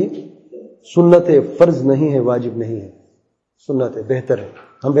لیے بھی سنت ہے، فرض نہیں ہے، واجب نہیں ہے، سنت ہے، بہتر ہے.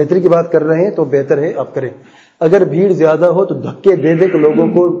 ہم بہتری کی بات کر رہے ہیں تو بہتر ہے آپ کریں. اگر بھیڑ زیادہ ہو تو دھکے دے دے کہ لوگوں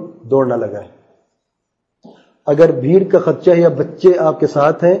کو دوڑ نہ لگائیں. اگر بھیڑ کا خدشہ ہے یا بچے آپ کے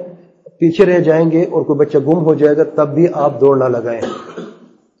ساتھ ہیں، پیچھے رہ جائیں گے اور کوئی بچہ گم ہو جائے گا، تب بھی آپ دوڑ نہ لگائیں.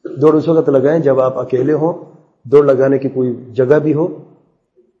 دوڑ اس وقت لگائیں جب آپ اکیلے ہوں، دوڑ لگانے کی کوئی جگہ بھی ہو،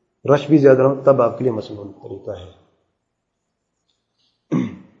 رش بھی زیادہ ہو، تب آپ کے لیے مسنون طریقہ ہے.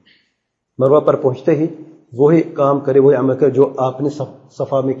 مروہ پر پہنچتے ہی وہی کام کرے، وہی عمل کرے جو آپ نے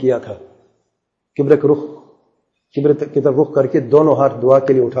صفا میں کیا تھا. قبلہ کی طرف رخ کر کے دونوں ہاتھ دعا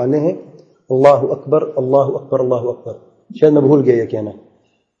کے لیے اٹھانے ہیں. اللہ اکبر اللہ اکبر اللہ اکبر. شاید میں بھول گیا یہ کہنا.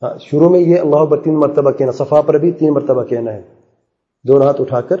 شروع میں یہ اللہ اکبر 3 مرتبہ کہنا، صفا پر بھی 3 مرتبہ کہنا ہے. دونوں ہاتھ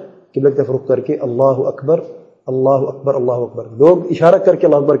اٹھا کر قبلہ کی طرف رخ کر کے اللہ اکبر اللہ اکبر اللہ اکبر. لوگ اشارہ کر کے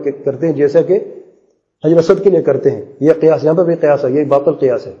اللہ اکبر کرتے ہیں جیسا کہ حجر اسود کے لیے کرتے ہیں. یہ قیاس یہاں پر بھی قیاس ہے، یہ باطل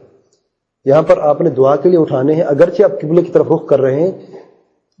قیاس ہے. یہاں پر آپ نے دعا کے لیے اٹھانے ہیں، اگرچہ آپ قبلے کی طرف رخ کر رہے ہیں،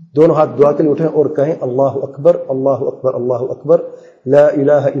 دونوں ہاتھ دعا کے لیے اٹھیں اور کہیں اللہ اکبر اللہ اکبر اللہ اکبر لا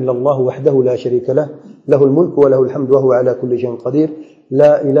الہ الا اللہ وحدہ لا شریک لہ لہ الملک ولہ الحمد وہو علی کل شیء قدیر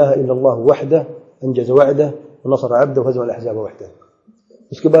لا الہ الا اللہ وحدہ انجز وعدہ ونصر عبدہ وہزم الاحزاب وحدہ.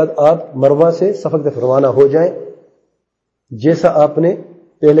 اس کے بعد آپ مروہ سے صفا کی طرف روانہ ہو جائیں. جیسا آپ نے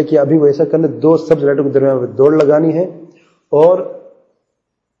پہلے کیا ابھی ویسا کرنا. 2 سبز لائٹوں کے درمیان میں دوڑ لگانی ہے اور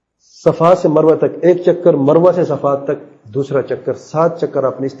صفا سے مروہ تک ایک چکر، مروہ سے صفا تک دوسرا چکر، 7 چکر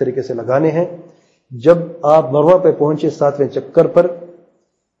آپ نے اس طریقے سے لگانے ہیں۔ جب آپ مروہ پہ پہنچے 7ویں چکر پر،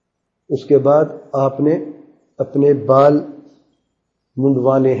 اس کے بعد آپ نے اپنے بال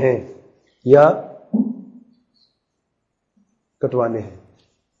منڈوانے ہیں یا کٹوانے ہیں۔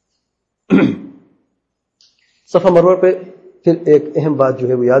 صفا مروہ پہ پھر ایک اہم بات جو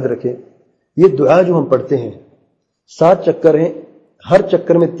ہے وہ یاد رکھیں، یہ دعا جو ہم پڑھتے ہیں 7 چکر ہیں، ہر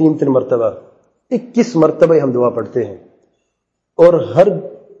چکر میں 3 مرتبہ 21 مرتبہ ہم دعا پڑھتے ہیں، اور ہر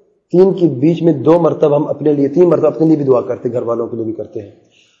 3 کے بیچ میں 2 مرتبہ ہم اپنے لیے، 3 مرتبہ اپنے لیے بھی دعا کرتے ہیں، گھر والوں کے لیے بھی کرتے ہیں،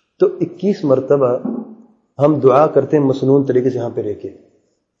 تو 21 مرتبہ ہم دعا کرتے ہیں مسنون طریقے سے یہاں پہ رہ کے۔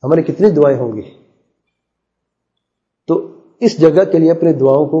 ہماری کتنی دعائیں ہوں گی؟ تو اس جگہ کے لیے اپنے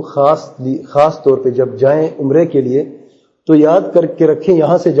دعاؤں کو خاص طور پہ جب جائیں عمرے کے لیے تو یاد کر کے رکھیں،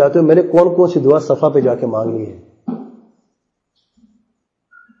 یہاں سے جاتے ہو میں نے کون کون سی دعا صفا پہ جا کے مانگنی ہے،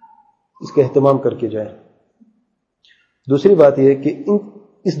 اس کا اہتمام کر کے جائیں۔ دوسری بات یہ ہے کہ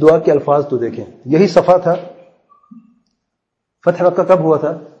اس دعا کے الفاظ تو دیکھیں، یہی صفا تھا، فتح مکہ کب ہوا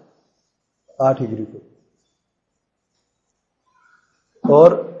تھا؟ 8 ہجری کو،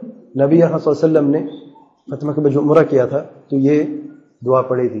 اور نبی صلی اللہ علیہ وسلم نے فتح مکہ میں جو عمرہ کیا تھا تو یہ دعا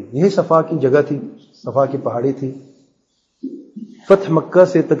پڑھی تھی، یہی صفا کی جگہ تھی، صفا کی پہاڑی تھی۔ فتح مکہ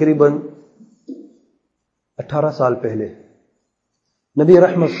سے تقریباً 18 سال پہلے نبی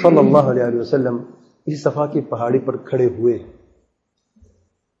رحمت صلی اللہ علیہ وسلم اس صفا کی پہاڑی پر کھڑے ہوئے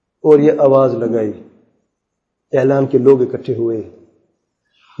اور یہ آواز لگائی، اعلان کے لوگ اکٹھے ہوئے۔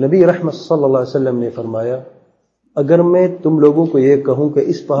 نبی رحمت صلی اللہ علیہ وسلم نے فرمایا، اگر میں تم لوگوں کو یہ کہوں کہ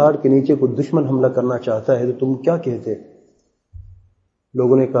اس پہاڑ کے نیچے کوئی دشمن حملہ کرنا چاہتا ہے تو تم کیا کہتے؟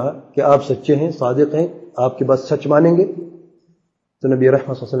 لوگوں نے کہا کہ آپ سچے ہیں، صادق ہیں، آپ کی بات سچ مانیں گے۔ تو نبی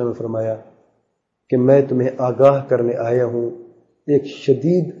رحمت صلی اللہ علیہ وسلم نے فرمایا کہ میں تمہیں آگاہ کرنے آیا ہوں ایک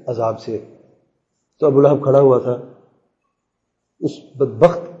شدید عذاب سے۔ تو ابو لہب کھڑا ہوا تھا، اس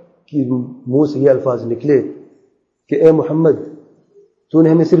بدبخت کی منہ سے یہ الفاظ نکلے کہ اے محمد، تو نے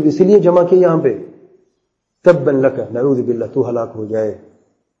ہمیں صرف اسی لیے جمع کیا یہاں پہ؟ تبا لک، نعوذ باللہ، تو ہلاک ہو جائے۔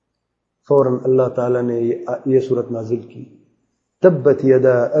 فوراً اللہ تعالیٰ نے یہ صورت نازل کی، تبت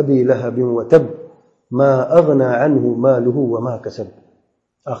یدا ابی لہب وتب ما اغنى عنہ مالہ وما کسب،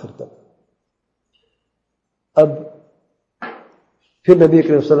 آخر تک۔ اب پھر نبی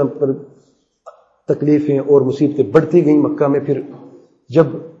کریم صلی اللہ علیہ وسلم پر تکلیفیں اور مصیبتیں بڑھتی گئیں مکہ میں۔ پھر جب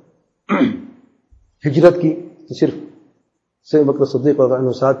ہجرت کی تو صرف سیدنا بکر صدیق رضی اللہ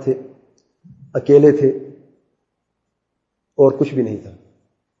عنہ ساتھ تھے، اکیلے تھے اور کچھ بھی نہیں تھا۔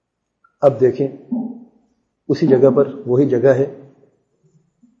 اب دیکھیں اسی جگہ پر، وہی جگہ ہے،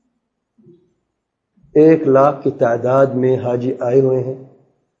 1 لاکھ کی تعداد میں حاجی آئے ہوئے ہیں۔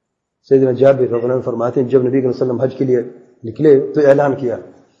 سیدنا جابر رضی اللہ عنہ فرماتے ہیں جب نبی صلی اللہ علیہ وسلم حج کے لیے نکلے تو اعلان کیا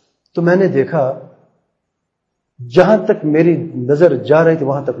تو میں نے دیکھا جہاں تک میری نظر جا رہی تھی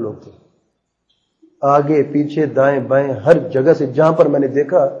وہاں تک لوگ تھے، آگے پیچھے دائیں بائیں ہر جگہ سے جہاں پر میں نے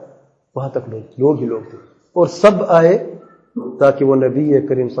دیکھا وہاں تک لوگ ہی لوگ تھے، اور سب آئے تاکہ وہ نبی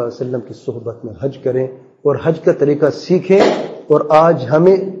کریم صلی اللہ علیہ وسلم کی صحبت میں حج کریں اور حج کا طریقہ سیکھیں۔ اور آج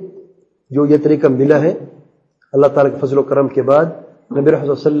ہمیں جو یہ طریقہ ملا ہے اللہ تعالیٰ کے فضل و کرم کے بعد، نبی صلی اللہ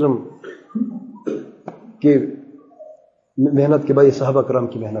علیہ وسلم کی محنت کے بعد یہ صحابہ کرام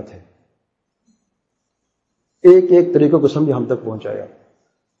کی محنت ہے، ایک ایک طریقوں کو سمجھے ہم تک پہنچایا۔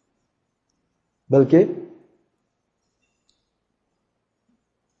 بلکہ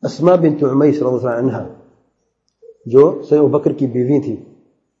اسماء بنت عمیس رضی اللہ عنہا جو سیدنا ابوبکر کی بیوی تھی،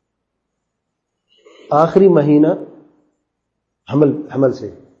 آخری مہینہ حمل سے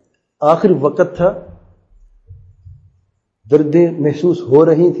آخری وقت تھا، دردیں محسوس ہو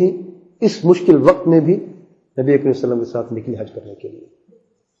رہی تھی، اس مشکل وقت میں بھی نبی کریم صلی اللہ علیہ وسلم کے ساتھ نکلی حج کرنے کے لیے۔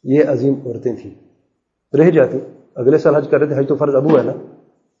 یہ عظیم عورتیں تھیں، رہ جاتی اگلے سال حج کر رہے تھے، حج تو فرض ابو ہے نا،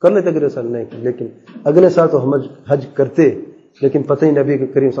 کر لیتے اگلے سال نہیں، لیکن اگلے سال تو ہم حج کرتے، لیکن پتہ ہی نبی کریم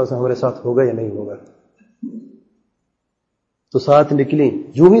صلی اللہ علیہ وسلم ہمارے ساتھ ہوگا یا نہیں ہوگا۔ تو ساتھ نکلی،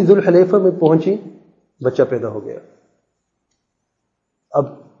 جو ہی ذوالحلیفہ میں پہنچی بچہ پیدا ہو گیا۔ اب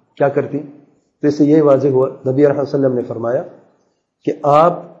کیا کرتی؟ تو اس سے یہ واضح ہوا، نبی صلی اللہ علیہ وسلم نے فرمایا کہ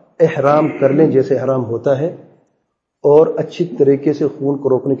آپ احرام کر لیں جیسے احرام ہوتا ہے، اور اچھی طریقے سے خون کو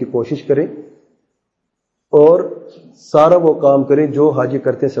روکنے کی کوشش کریں، اور سارا وہ کام کریں جو حاجی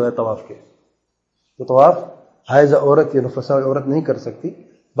کرتے ہیں سوائے طواف کے۔ تو طواف حائضہ عورت یا نفساء عورت نہیں کر سکتی،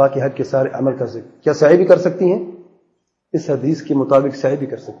 باقی حج کے سارے عمل کر سکتی۔ کیا سعی بھی کر سکتی ہیں؟ اس حدیث کے مطابق سعی بھی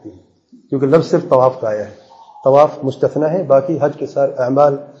کر سکتی ہیں، کیونکہ لفظ صرف طواف کا آیا ہے، طواف مستثنی ہے، باقی حج کے سارے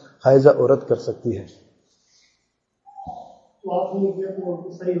اعمال حائضہ عورت کر سکتی ہے۔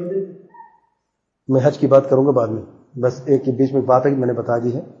 میں حج کی بات کروں گا بعد میں، بس ایک کے بیچ میں بات ہے کہ میں نے بتا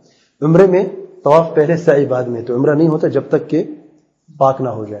دی ہے۔ عمرے میں طواف پہلے سعی بعد میں، تو عمرہ نہیں ہوتا جب تک کہ پاک نہ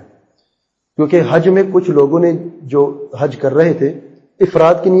ہو جائے. کیونکہ حج میں کچھ لوگوں نے جو حج کر رہے تھے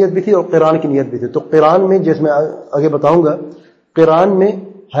افراد کی نیت بھی تھی اور قران کی نیت بھی تھی. تو قران میں، جیسے میں آگے بتاؤں گا، قران میں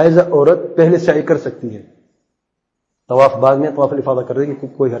حائضہ عورت پہلے سعی کر سکتی ہے، طواف بعد میں، طواف الافاضہ کر دے گی،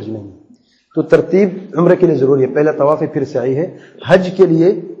 کوئی حرج نہیں. تو ترتیب عمرے کے لیے ضروری ہے، پہلا طواف ہے پھر سعی ہے. حج کے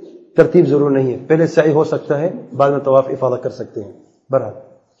لیے ترتیب ضرور نہیں ہے، پہلے سعی ہو سکتا ہے بعد میں طواف افاضہ کر سکتے ہیں. بہرحال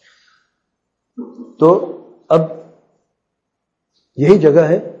تو اب یہی جگہ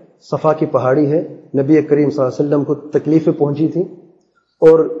ہے، صفا کی پہاڑی ہے. نبی کریم صلی اللہ علیہ وسلم کو تکلیفیں پہنچی تھیں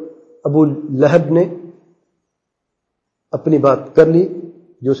اور ابو لہب نے اپنی بات کر لی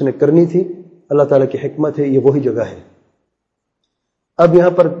جو اس نے کرنی تھی. اللہ تعالیٰ کی حکمت ہے، یہ وہی جگہ ہے. اب یہاں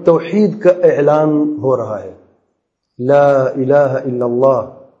پر توحید کا اعلان ہو رہا ہے. لا الہ الا اللہ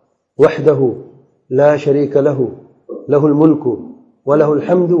وحدہ لا شریک لہ لہ الملک ولہ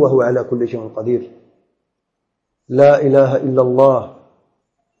الحمد وہو علی کل شیء قدیر. لا الہ الا اللہ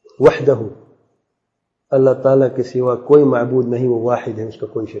وحدہ، اللہ تعالیٰ کے سوا کوئی معبود نہیں، وہ واحد ہے، اس کا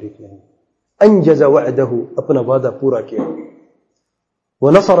کوئی شریک نہیں. انجز وعدہ، اپنا وعدہ پورا کیا.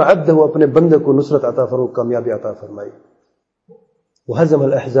 ونصر عبدہ، اپنے بندے کو نصرت عطا فرمائی، کامیابی عطا فرمائی. وہزم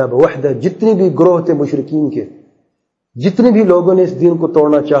الاحزاب وحدہ، جتنے بھی گروہ تھے مشرکین کے، جتنے بھی لوگوں نے اس دین کو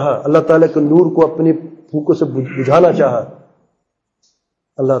توڑنا چاہا، اللہ تعالیٰ کے نور کو اپنی پھونکوں سے بجھانا چاہا،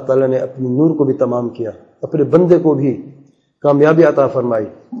 اللہ تعالیٰ نے اپنے نور کو بھی تمام کیا، اپنے بندے کو بھی کامیابی عطا فرمائی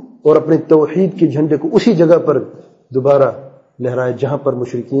اور اپنے توحید کے جھنڈے کو اسی جگہ پر دوبارہ لہرائے جہاں پر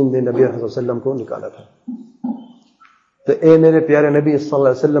مشرکین نے نبی صلی اللہ علیہ وسلم کو نکالا تھا. تو اے میرے پیارے نبی صلی اللہ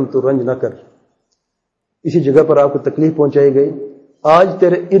علیہ وسلم، تو رنج نہ کر، اسی جگہ پر آپ کو تکلیف پہنچائی گئی. آج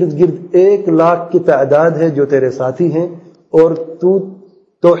تیرے ارد گرد 1,00,000 کی تعداد ہے جو تیرے ساتھی ہیں، اور تو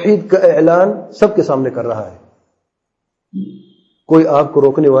توحید کا اعلان سب کے سامنے کر رہا ہے. کوئی آپ کو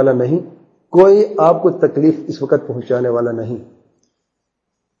روکنے والا نہیں، کوئی آپ کو تکلیف اس وقت پہنچانے والا نہیں.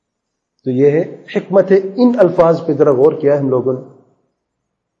 تو یہ ہے حکمت ہے. ان الفاظ پہ ذرا غور کیا ہے ہم لوگوں نے.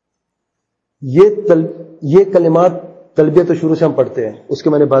 یہ کلمات تلبیہ تو شروع سے ہم پڑھتے ہیں، اس کے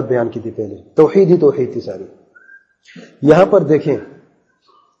میں نے بات بیان کی تھی پہلے، توحید ہی توحید تھی ساری. یہاں پر دیکھیں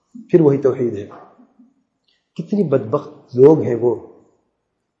پھر وہی توحید ہے. کتنی بدبخت لوگ ہیں وہ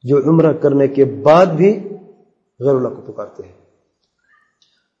جو عمرہ کرنے کے بعد بھی غیر اللہ کو پکارتے ہیں.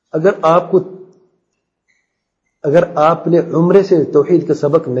 اگر آپ نے عمرے سے توحید کا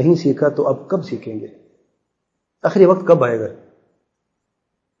سبق نہیں سیکھا تو آپ کب سیکھیں گے؟ آخری وقت کب آئے گا؟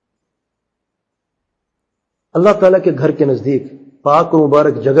 اللہ تعالیٰ کے گھر کے نزدیک پاک و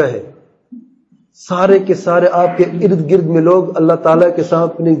مبارک جگہ ہے، سارے کے سارے آپ کے ارد گرد میں لوگ اللہ تعالیٰ کے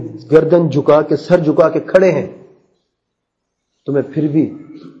سامنے اپنی گردن جھکا کے، سر جھکا کے کھڑے ہیں. تمہیں پھر بھی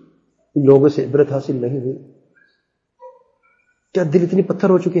ان لوگوں سے عبرت حاصل نہیں ہوئی؟ کیا دل اتنی پتھر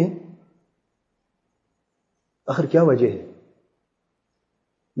ہو چکے ہیں؟ آخر کیا وجہ ہے؟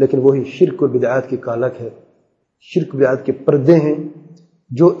 لیکن وہی شرک اور بدعات کی کالک ہے. شرک بدعات کے پردے ہیں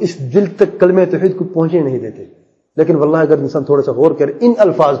جو اس دل تک کلمہ توحید کو پہنچے نہیں دیتے. لیکن واللہ اگر انسان تھوڑا سا غور کرے ان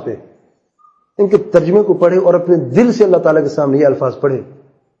الفاظ پہ، ان کے ترجمے کو پڑھے اور اپنے دل سے اللہ تعالیٰ کے سامنے یہ الفاظ پڑھے،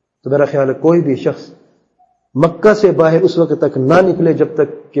 تو میرا خیال ہے کوئی بھی شخص مکہ سے باہر اس وقت تک نہ نکلے جب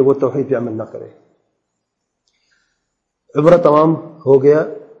تک کہ وہ توحید پہ عمل نہ کرے. عمرہ تمام ہو گیا،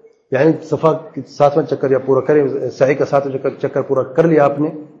 یعنی صفا 7واں چکر یا پورا کریں، سعی کا 7واں چکر پورا کر لیا آپ نے.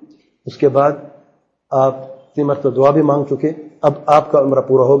 اس کے بعد آپ 3 مرتبہ دعا بھی مانگ چکے. اب آپ کا عمرہ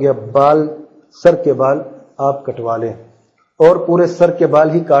پورا ہو گیا. بال، سر کے بال آپ کٹوا لیں، اور پورے سر کے بال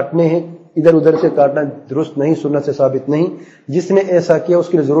ہی کاٹنے ہیں، ادھر ادھر سے کاٹنا درست نہیں، سنت سے ثابت نہیں. جس نے ایسا کیا اس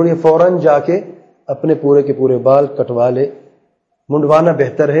کے لیے ضروری ہے فوراً جا کے اپنے پورے کے پورے بال کٹوا لے. منڈوانا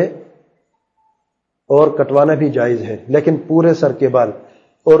بہتر ہے اور کٹوانا بھی جائز ہے، لیکن پورے سر کے بال.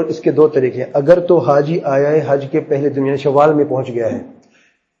 اور اس کے 2 طریقے ہیں. اگر تو حاجی آیا ہے حج کے پہلے دن یعنی شوال میں پہنچ گیا ہے،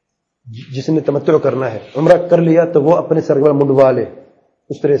 جس نے تمتع کرنا ہے، عمرہ کر لیا، تو وہ اپنے سر کے بال منڈوا لے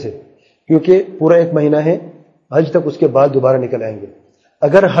اس طرح سے، کیونکہ پورا 1 مہینہ ہے حج تک، اس کے بعد دوبارہ نکل آئیں گے.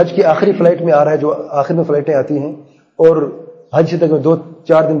 اگر حج کی آخری فلائٹ میں آ رہا ہے، جو آخر میں فلائٹیں آتی ہیں، اور حج سے تک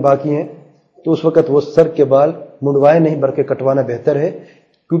 2-4 دن باقی ہیں، تو اس وقت وہ سر کے بال منڈوائے نہیں بلکہ کٹوانا بہتر ہے،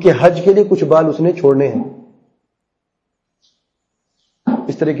 کیونکہ حج کے لیے کچھ بال اس نے چھوڑنے ہیں.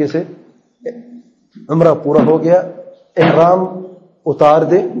 اس طریقے سے عمرہ پورا ہو گیا. احرام اتار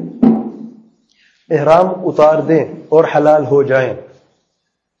دیں اور حلال ہو جائیں.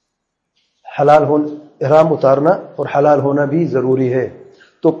 احرام اتارنا اور حلال ہونا بھی ضروری ہے.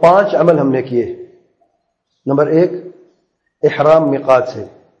 تو 5 عمل ہم نے کیے. نمبر 1 احرام میقات سے،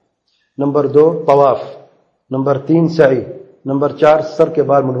 نمبر 2 طواف، نمبر 3 سعی، نمبر 4 سر کے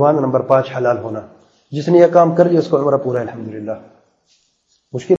بال منڈوانا، نمبر 5 حلال ہونا. جس نے یہ کام کر لیا اس کو عمرہ پورا ہے الحمدللہ.